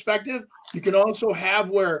perspective. You can also have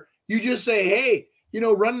where you just say, hey,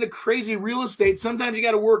 running a crazy real estate, sometimes you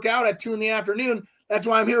got to work out at 2 p.m. That's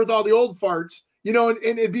why I'm here with all the old farts, and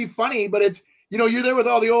it'd be funny, but it's, you're there with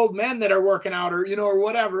all the old men that are working out or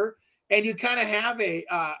whatever. And you kind of have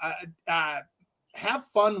have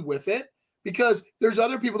fun with it because there's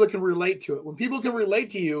other people that can relate to it. When people can relate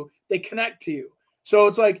to you, they connect to you. So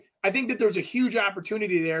it's like, I think that there's a huge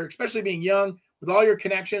opportunity there, especially being young with all your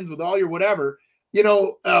connections, with all your whatever,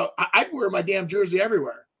 I'd wear my damn jersey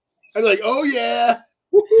everywhere. I'd be like, oh yeah.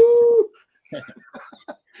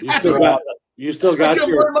 You still got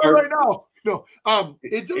your right now. No,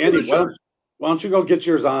 it's Andy, why don't you go get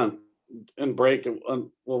yours on and break and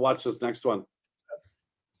we'll watch this next one.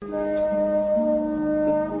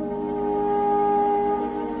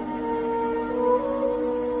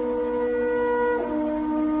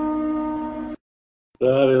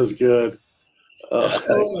 That is good.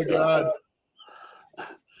 Oh my God.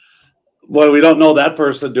 Boy, we don't know that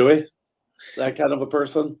person, do we? That kind of a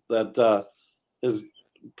person that is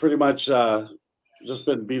pretty much just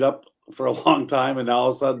been beat up for a long time, and now all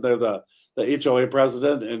of a sudden they're the HOA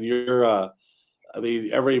president, and you're,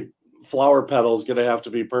 every flower petal is going to have to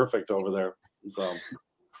be perfect over there. So,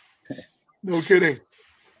 no kidding.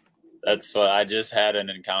 That's what I just had an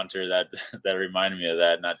encounter that reminded me of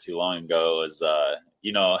that not too long ago. It was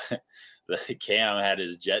the Cam had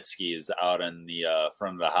his jet skis out in the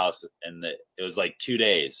front of the house, and it was like 2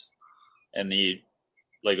 days, and the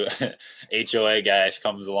HOA guy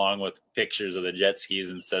comes along with pictures of the jet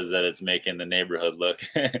skis and says that it's making the neighborhood look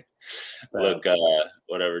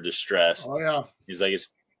whatever distressed. Oh yeah, he's like,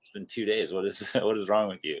 it's been 2 days. What is wrong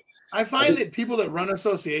with you? I find that people that run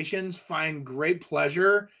associations find great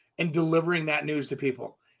pleasure in delivering that news to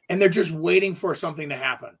people, and they're just waiting for something to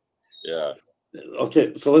happen. Yeah.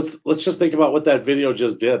 Okay, so let's just think about what that video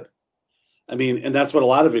just did. And that's what a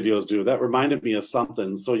lot of videos do. That reminded me of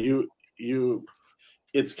something. So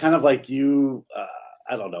it's kind of like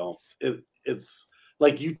I don't know. It's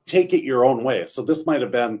like you take it your own way. So this might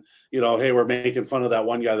have been, hey, we're making fun of that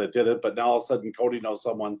one guy that did it, but now all of a sudden Cody knows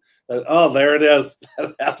someone that, oh, there it is.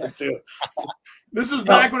 That happened too. This is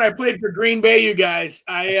back when I played for Green Bay, you guys.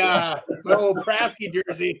 My old Prasky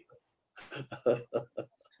jersey.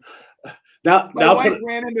 My wife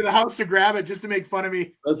ran into the house to grab it just to make fun of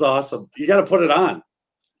me. That's awesome. You got to put it on.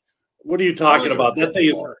 What are you talking about? That thing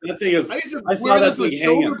is. I saw that thing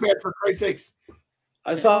hanging. For Christ's sakes.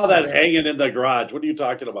 I saw that hanging in the garage. What are you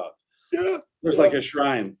talking about? Yeah, there's like a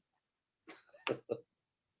shrine.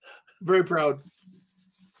 Very proud.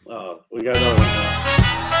 Oh, we got another one.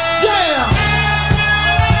 Yeah.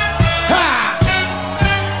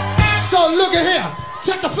 Ha! So look at here.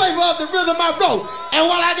 Check the flavor of the rhythm I wrote. And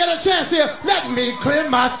while I get a chance here, let me clear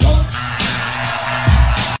my throat.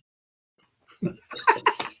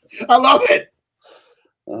 I love it.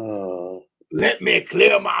 Oh, Let me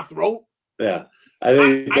clear my throat. yeah. I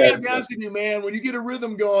think I gotta that's be honest with you, man. When you get a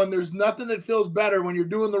rhythm going, there's nothing that feels better when you're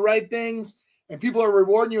doing the right things and people are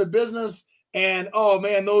rewarding you with business. And oh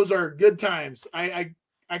man, those are good times. I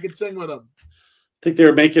could sing with them. I think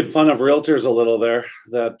they're making fun of realtors a little there.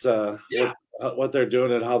 That Yeah. what they're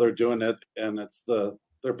doing and how they're doing it, and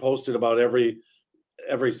they're posted about every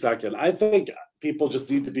second. I think people just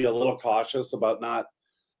need to be a little cautious about not,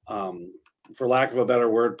 for lack of a better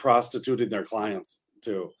word, prostituting their clients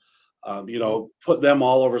too. Put them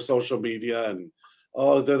all over social media and,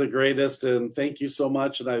 oh, they're the greatest and thank you so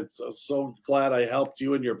much and I'm so glad I helped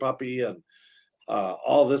you and your puppy and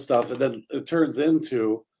all this stuff. And then it turns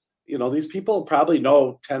into, these people probably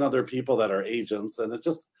know 10 other people that are agents, and it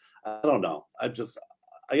just, I don't know. I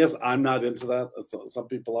guess I'm not into that. Some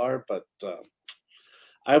people are, but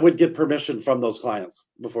I would get permission from those clients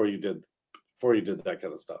before you did that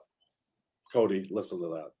kind of stuff. Cody, listen to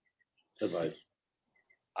that advice.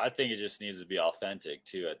 I think it just needs to be authentic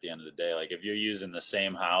too at the end of the day. Like if you're using the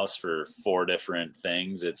same house for 4 different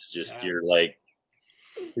things, it's just you're like,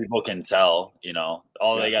 people can tell,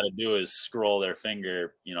 all they got to do is scroll their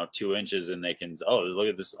finger, 2 inches and they can, look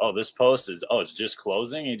at this. Oh, this post is, it's just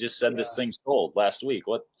closing. He just said this thing sold last week.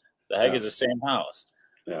 What the heck is the same house?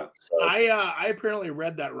 Yeah. So, I apparently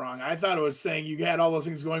read that wrong. I thought it was saying you had all those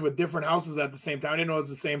things going with different houses at the same time. I didn't know it was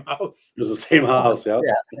the same house. It was the same house. Yeah.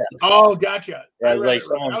 Oh, gotcha. Yeah, it's I read like it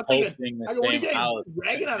wrong. someone I was thinking, posting the what are you same guys house.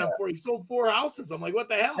 ragging on him for? He sold 4 houses. I'm like, what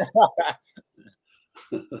the hell?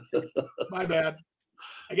 My bad.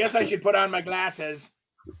 I guess I should put on my glasses.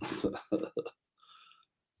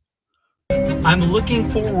 I'm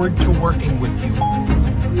looking forward to working with you.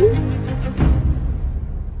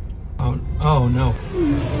 Oh no.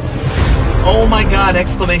 Oh my God,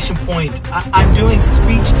 exclamation point. I'm doing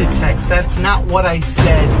speech to text. That's not what I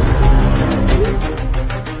said.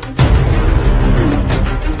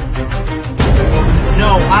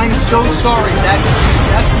 No, I'm so sorry.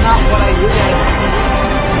 That's not what I said.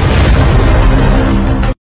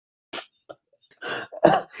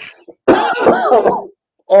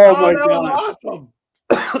 Oh my that God. was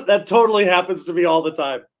awesome. That totally happens to me all the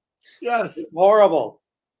time. Yes. It's horrible.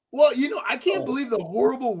 Well, I can't believe the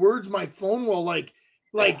horrible words my phone will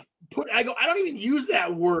put. I don't even use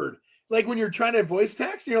that word. Like when you're trying to voice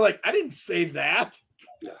text and you're like, I didn't say that.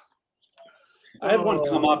 Yeah. I had one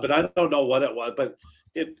come up and I don't know what it was, but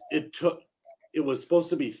it was supposed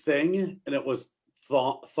to be thing and it was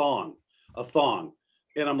thong.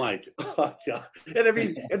 And I'm like, oh God. And I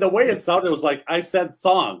mean, and the way it sounded, it was like I said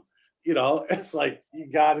thong. It's like,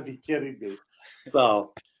 you gotta be kidding me.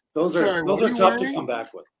 So those are tough to come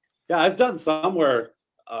back with. Yeah, I've done some where,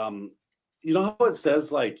 you know how it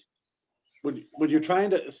says like when you're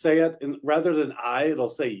trying to say it, and rather than I, it'll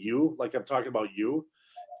say you, like I'm talking about you,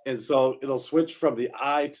 and so it'll switch from the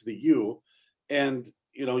I to the you, and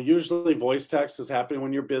usually voice text is happening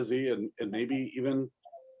when you're busy and maybe even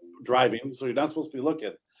driving, so you're not supposed to be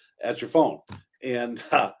looking at your phone. And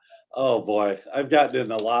oh boy, I've had to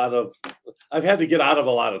get out of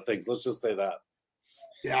a lot of things. Let's just say that.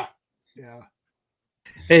 Yeah.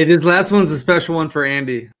 Hey, this last one's a special one for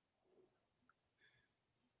Andy.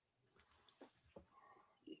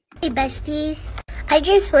 Hey, besties. I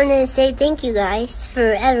just want to say thank you guys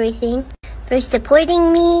for everything, for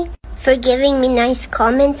supporting me, for giving me nice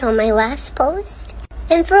comments on my last post,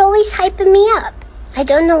 and for always hyping me up. I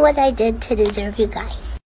don't know what I did to deserve you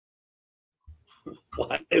guys.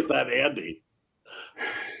 Why is that Andy?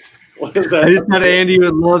 What is that? I just thought Andy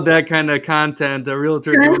would love that kind of content. The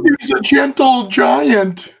realtor. Andy's a gentle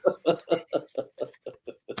giant.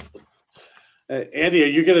 Andy,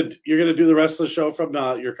 you're gonna do the rest of the show from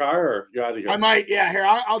your car, or you're out of here? I might. Yeah, here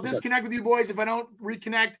I'll disconnect with you boys if I don't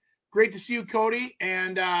reconnect. Great to see you, Cody,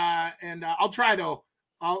 and I'll try though.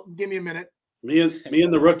 Give me a minute. Me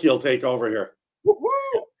and the rookie will take over here.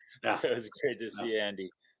 Woo-hoo! Yeah, it was great to see Andy.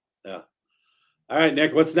 Yeah. All right,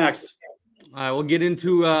 Nick, what's next? All right, we'll get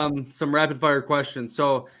into some rapid fire questions.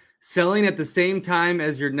 So, selling at the same time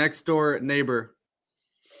as your next door neighbor.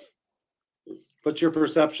 What's your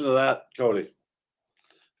perception of that, Cody?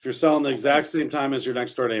 If you're selling the exact same time as your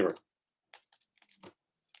next door neighbor,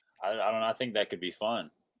 I don't know. I think that could be fun.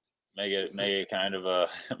 Make it kind of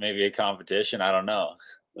maybe a competition. I don't know.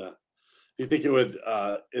 Yeah. Do you think it would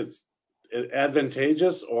is it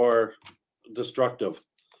advantageous or destructive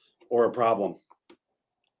or a problem?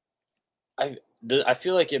 I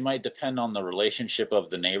feel like it might depend on the relationship of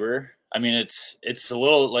the neighbor. I mean, it's a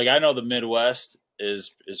little like, I know the Midwest,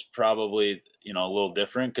 is probably, you know, a little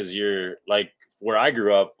different because you're like where I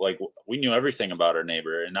grew up, like we knew everything about our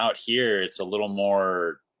neighbor, and out here it's a little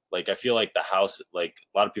more like I feel like the house, like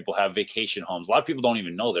a lot of people have vacation homes. A lot of people don't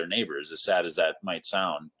even know their neighbors, as sad as that might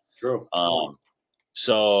sound. True.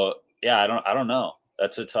 So yeah, I don't know.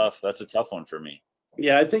 That's a tough one for me.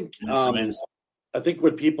 Yeah, I think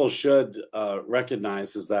what people should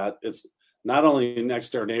recognize is that it's not only next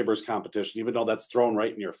door neighbors competition, even though that's thrown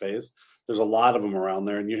right in your face. There's a lot of them around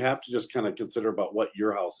there, and you have to just kind of consider about what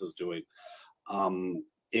your house is doing. And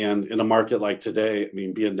in a market like today, I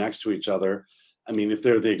mean, being next to each other, I mean, if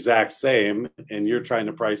they're the exact same and you're trying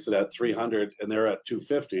to price it at 300 and they're at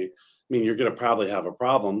 250, I mean, you're going to probably have a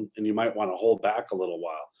problem, and you might want to hold back a little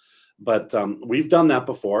while. But we've done that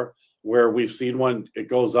before, where we've seen one, it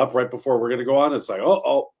goes up right before we're going to go on. It's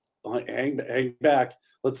like, hang back.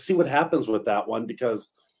 Let's see what happens with that one, because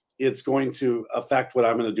it's going to affect what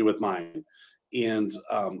I'm going to do with mine. And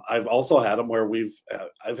I've also had them where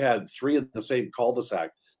I've had 3 in the same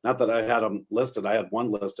cul-de-sac. Not that I had them listed. I had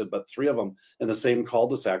 1 listed, but 3 of them in the same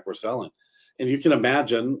cul-de-sac were selling. And you can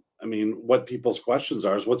imagine, I mean, what people's questions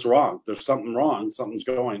are is what's wrong? There's something wrong. Something's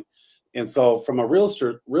going. And so from a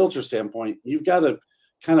realtor standpoint, you've got to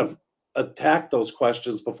kind of attack those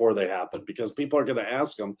questions before they happen, because people are going to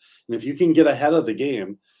ask them. And if you can get ahead of the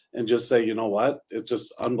game and just say, you know what, it's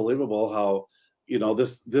just unbelievable how, you know,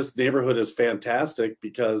 this neighborhood is fantastic,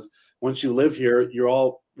 because once you live here, you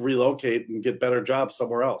all relocate and get better jobs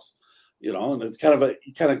somewhere else, you know. And it's kind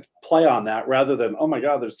of play on that rather than, oh my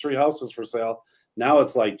God, there's 3 houses for sale. Now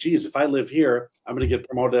it's like, geez, if I live here, I'm going to get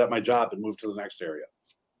promoted at my job and move to the next area.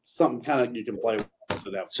 Something kind of you can play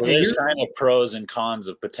with that. So there's kind of pros and cons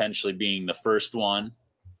of potentially being the first one,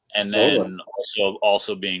 and then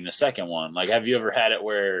also being the second one. Like, have you ever had it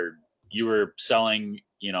where you were selling,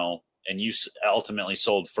 you know, and you ultimately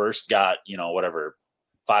sold first, got, you know, whatever,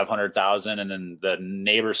 500,000, and then the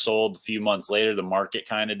neighbor sold a few months later, the market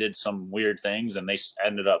kind of did some weird things and they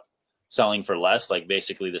ended up selling for less, like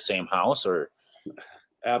basically the same house? Or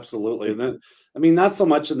absolutely. And then, I mean, not so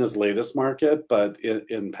much in this latest market, but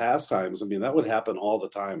in past times, I mean, that would happen all the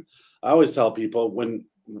time. I always tell people, when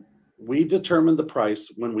we determine the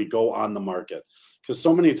price when we go on the market, because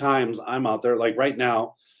so many times I'm out there, like right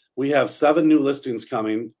now, we have 7 new listings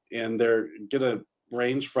coming, and they're going to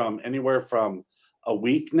range from anywhere from a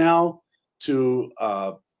week now to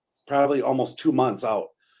probably almost 2 months out.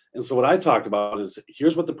 And so what I talk about is,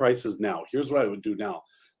 here's what the price is now. Here's what I would do now.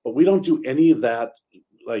 But we don't do any of that,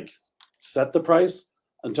 like set the price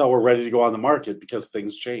until we're ready to go on the market, because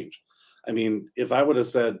things change. I mean, if I would have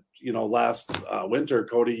said, you know, last winter,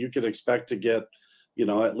 Cody, you could expect to get, you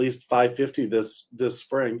know, at least 550 this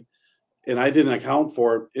spring, and I didn't account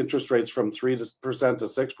for interest rates from 3% to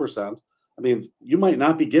 6%, I mean, you might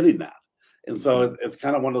not be getting that. And so it's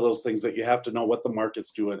kind of one of those things that you have to know what the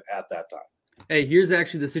market's doing at that time. Hey, here's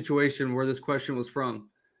actually the situation where this question was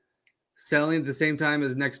from. Selling at the same time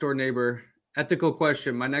as next door neighbor. Ethical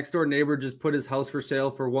question. My next door neighbor just put his house for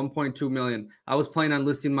sale for $1.2 million. I was planning on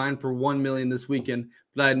listing mine for $1 million this weekend,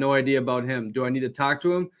 but I had no idea about him. Do I need to talk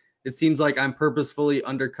to him? It seems like I'm purposefully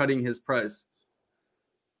undercutting his price.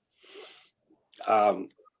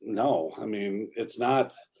 No, I mean, it's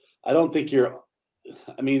not, I don't think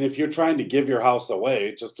I mean, if you're trying to give your house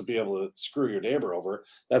away just to be able to screw your neighbor over,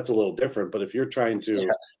 that's a little different. But if you're trying to,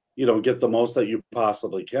 you know, get the most that you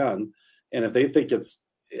possibly can, and if they think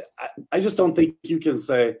I just don't think you can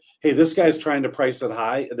say, hey, this guy's trying to price it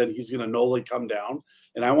high, and then he's going to nobly come down,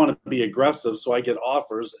 and I want to be aggressive so I get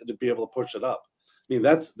offers to be able to push it up. I mean,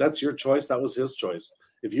 that's your choice. That was his choice.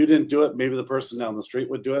 If you didn't do it, maybe the person down the street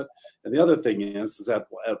would do it. And the other thing is that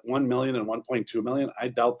at 1 million and 1.2 million, I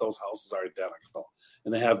doubt those houses are identical,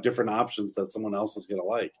 and they have different options that someone else is going to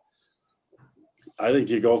like. I think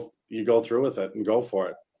you go through with it and go for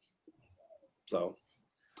it. So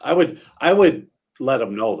I would let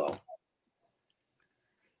them know, though.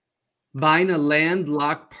 Buying a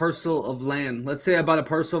landlocked parcel of land. Let's say I bought a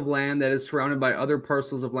parcel of land that is surrounded by other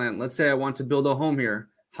parcels of land. Let's say I want to build a home here.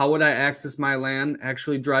 How would I access my land,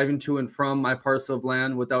 actually driving to and from my parcel of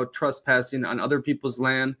land without trespassing on other people's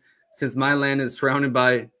land, since my land is surrounded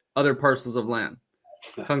by other parcels of land?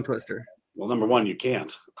 Tongue twister. Well, number one, you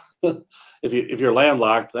can't. If you're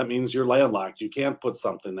landlocked, that means you're landlocked. You can't put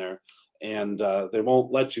something there, and they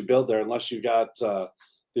won't let you build there unless you got the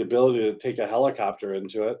ability to take a helicopter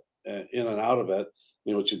into it, in and out of it.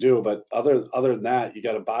 You know what you do, but other than that, you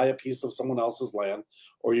got to buy a piece of someone else's land,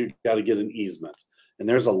 or you got to get an easement. And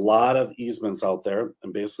there's a lot of easements out there.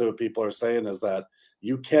 And basically what people are saying is that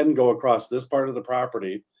you can go across this part of the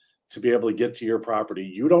property to be able to get to your property.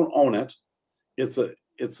 You don't own it. It's a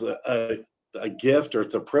a gift or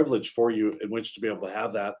it's a privilege for you in which to be able to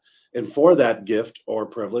have that. And for that gift or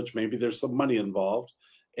privilege, maybe there's some money involved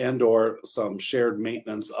and or some shared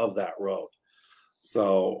maintenance of that road.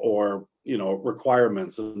 So, or,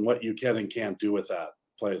 requirements and what you can and can't do with that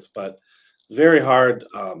place. But it's very hard.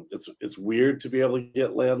 It's weird to be able to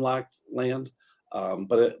get landlocked land,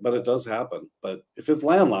 but it does happen. But if it's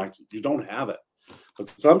landlocked, you don't have it. But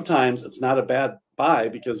sometimes it's not a bad buy,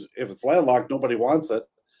 because if it's landlocked, nobody wants it.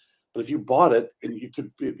 But if you bought it and you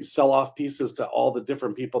could sell off pieces to all the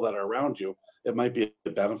different people that are around you, it might be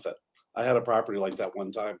a benefit. I had a property like that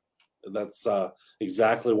one time. And that's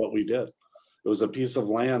exactly what we did. It was a piece of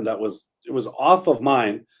land it was off of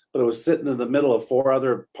mine, but it was sitting in the middle of 4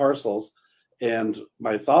 other parcels. And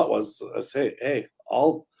my thought was, hey,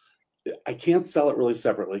 I can't sell it really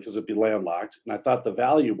separately because it'd be landlocked. And I thought the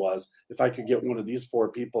value was if I could get one of these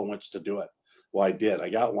 4 people in which to do it. Well, I did. I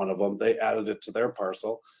got one of them. They added it to their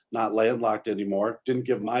parcel, not landlocked anymore. Didn't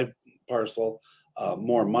give my parcel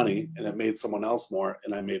more money, and it made someone else more,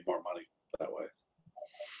 and I made more money that way.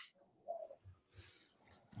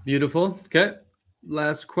 Beautiful. Okay.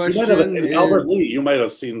 Last question. Albert Lee, you might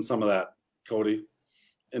have seen some of that, Cody,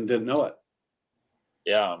 and didn't know it.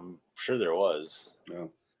 Yeah, I'm sure there was. Yeah.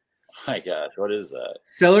 My gosh, what is that?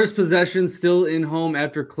 Seller's possession still in home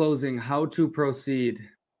after closing. How to proceed?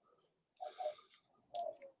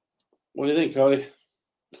 What do you think, Cody?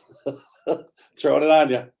 Throwing it on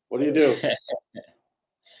you. What do you do?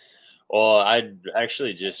 Well, I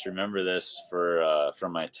actually just remember this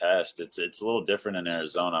from my test. It's a little different in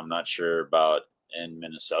Arizona. I'm not sure about in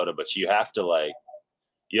Minnesota, but you have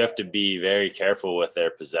to be very careful with their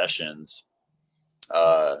possessions.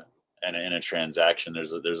 And in a transaction,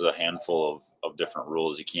 there's a handful of different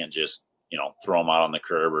rules. You can't just throw them out on the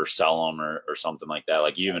curb or sell them or something like that.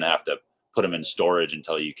 Like, you even have to put them in storage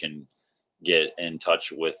until you can get in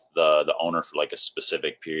touch with the owner for like a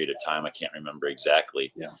specific period of time. I can't remember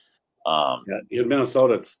exactly. Yeah. In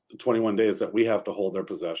Minnesota, it's 21 days that we have to hold their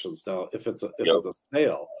possessions. Now, if it's a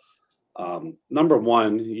sale, number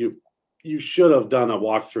one, you should have done a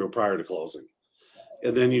walkthrough prior to closing,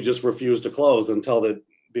 and then you just refuse to close until they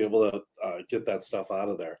be able to get that stuff out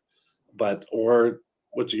of there. Or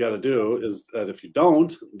what you got to do is that if you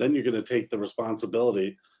don't, then you're going to take the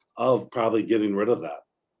responsibility of probably getting rid of that.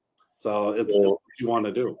 So it's what you want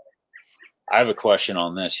to do. I have a question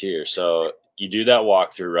on this here. So you do that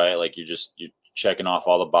walkthrough, right? Like you're checking off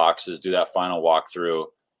all the boxes, do that final walkthrough.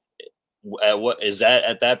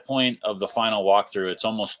 At that point of the final walkthrough, it's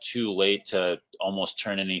almost too late to almost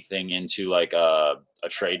turn anything into like a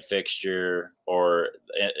trade fixture or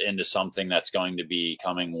into something that's going to be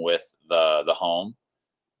coming with the home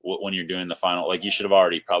when you're doing the final. Like, you should have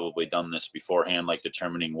already probably done this beforehand, like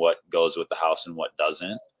determining what goes with the house and what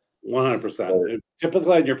doesn't. 100%.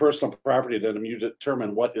 Typically on your personal property, then you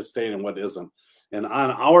determine what is staying and what isn't. And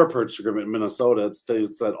on our purchase agreement in Minnesota, it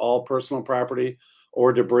states that all personal property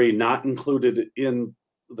or debris not included in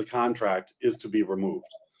the contract is to be removed.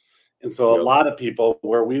 And so a lot of people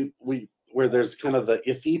where there's kind of the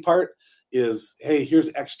iffy part is, hey,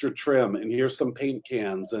 here's extra trim and here's some paint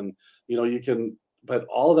cans, and but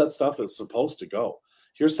all of that stuff is supposed to go.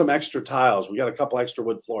 Here's some extra tiles. We got a couple extra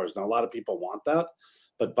wood floors. Now, a lot of people want that,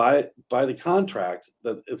 but by the contract,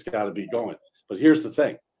 that it's got to be going. But here's the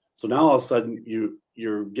thing. So now all of a sudden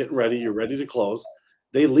you're getting ready. You're ready to close.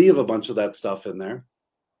 They leave a bunch of that stuff in there,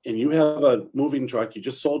 and you have a moving truck. You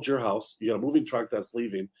just sold your house. You got a moving truck that's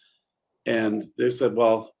leaving, and they said,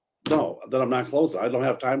 well, no, then I'm not closing. I don't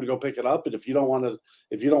have time to go pick it up. And if you don't want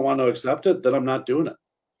to accept it, then I'm not doing it.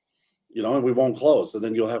 And we won't close, and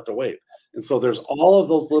then you'll have to wait. And so there's all of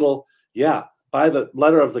those little, by the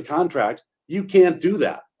letter of the contract, you can't do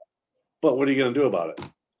that. But what are you going to do about it?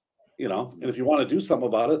 And if you want to do something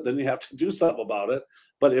about it, then you have to do something about it.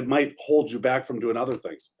 But it might hold you back from doing other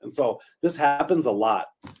things. And so this happens a lot.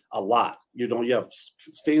 You have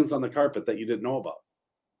stains on the carpet that you didn't know about.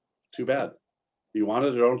 Too bad. You want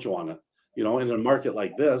it or don't you want it? In a market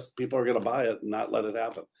like this, people are going to buy it and not let it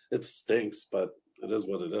happen. It stinks, but it is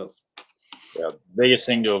what it is. So biggest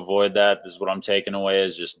thing to avoid that is what I'm taking away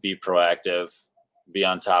is just be proactive, be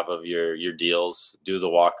on top of your deals, do the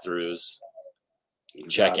walkthroughs,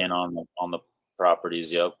 check in on the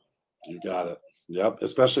properties. Yep. You got it. Yep.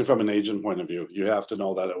 Especially from an agent point of view, you have to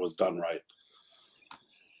know that it was done right.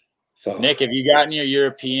 So, Nick, have you gotten your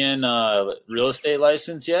European real estate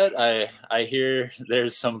license yet? I hear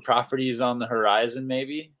there's some properties on the horizon,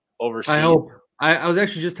 maybe overseas. I hope. I was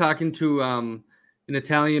actually just talking to an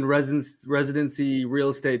Italian residency real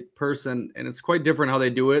estate person, and it's quite different how they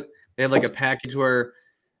do it. They have like a package where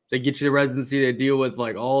They get you the residency. They deal with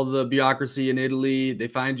like all the bureaucracy in Italy. They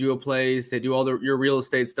find you a place. They do all your real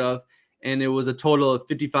estate stuff. And it was a total of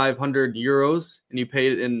 5,500 euros, and you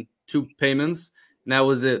paid it in 2 payments. And that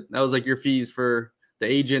was it. That was like your fees for the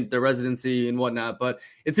agent, the residency, and whatnot. But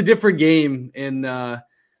it's a different game in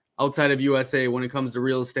outside of USA when it comes to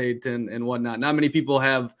real estate and whatnot. Not many people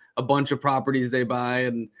have a bunch of properties they buy,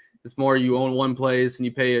 and it's more you own one place and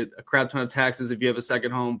you pay a crap ton of taxes if you have a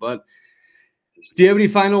second home. But do you have any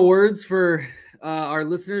final words for our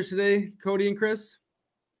listeners today, Cody and Chris?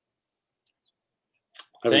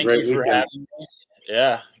 Thank you for having me.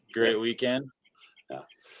 Yeah, great weekend. Yeah,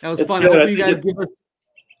 that was fun. Good. I hope you guys give us.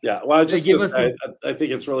 Yeah, well, I think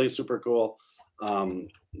it's really super cool to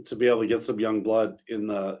be able to get some young blood in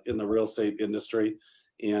the real estate industry,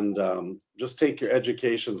 and just take your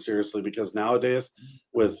education seriously, because nowadays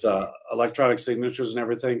with electronic signatures and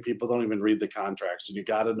everything, people don't even read the contracts, and you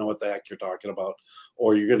got to know what the heck you're talking about,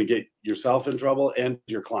 or you're going to get yourself in trouble and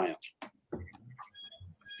your client.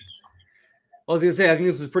 I was going to say, I think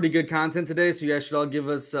this was pretty good content today, so you guys should all give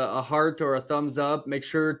us a heart or a thumbs up. Make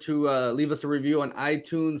sure to leave us a review on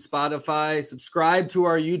iTunes, Spotify. Subscribe to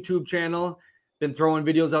our YouTube channel. Been throwing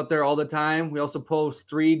videos out there all the time. We also post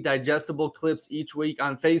 3 digestible clips each week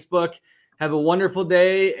on Facebook. Have a wonderful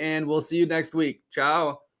day, and we'll see you next week.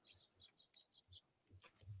 Ciao.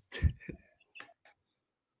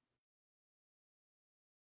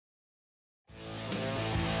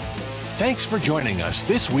 Thanks for joining us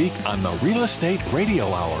this week on the Real Estate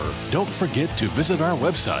Radio Hour. Don't forget to visit our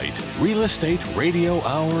website,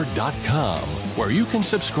 realestateradiohour.com, where you can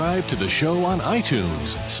subscribe to the show on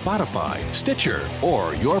iTunes, Spotify, Stitcher,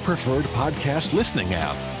 or your preferred podcast listening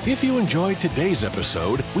app. If you enjoyed today's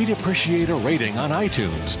episode, we'd appreciate a rating on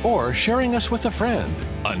iTunes or sharing us with a friend.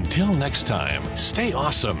 Until next time, stay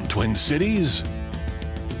awesome, Twin Cities.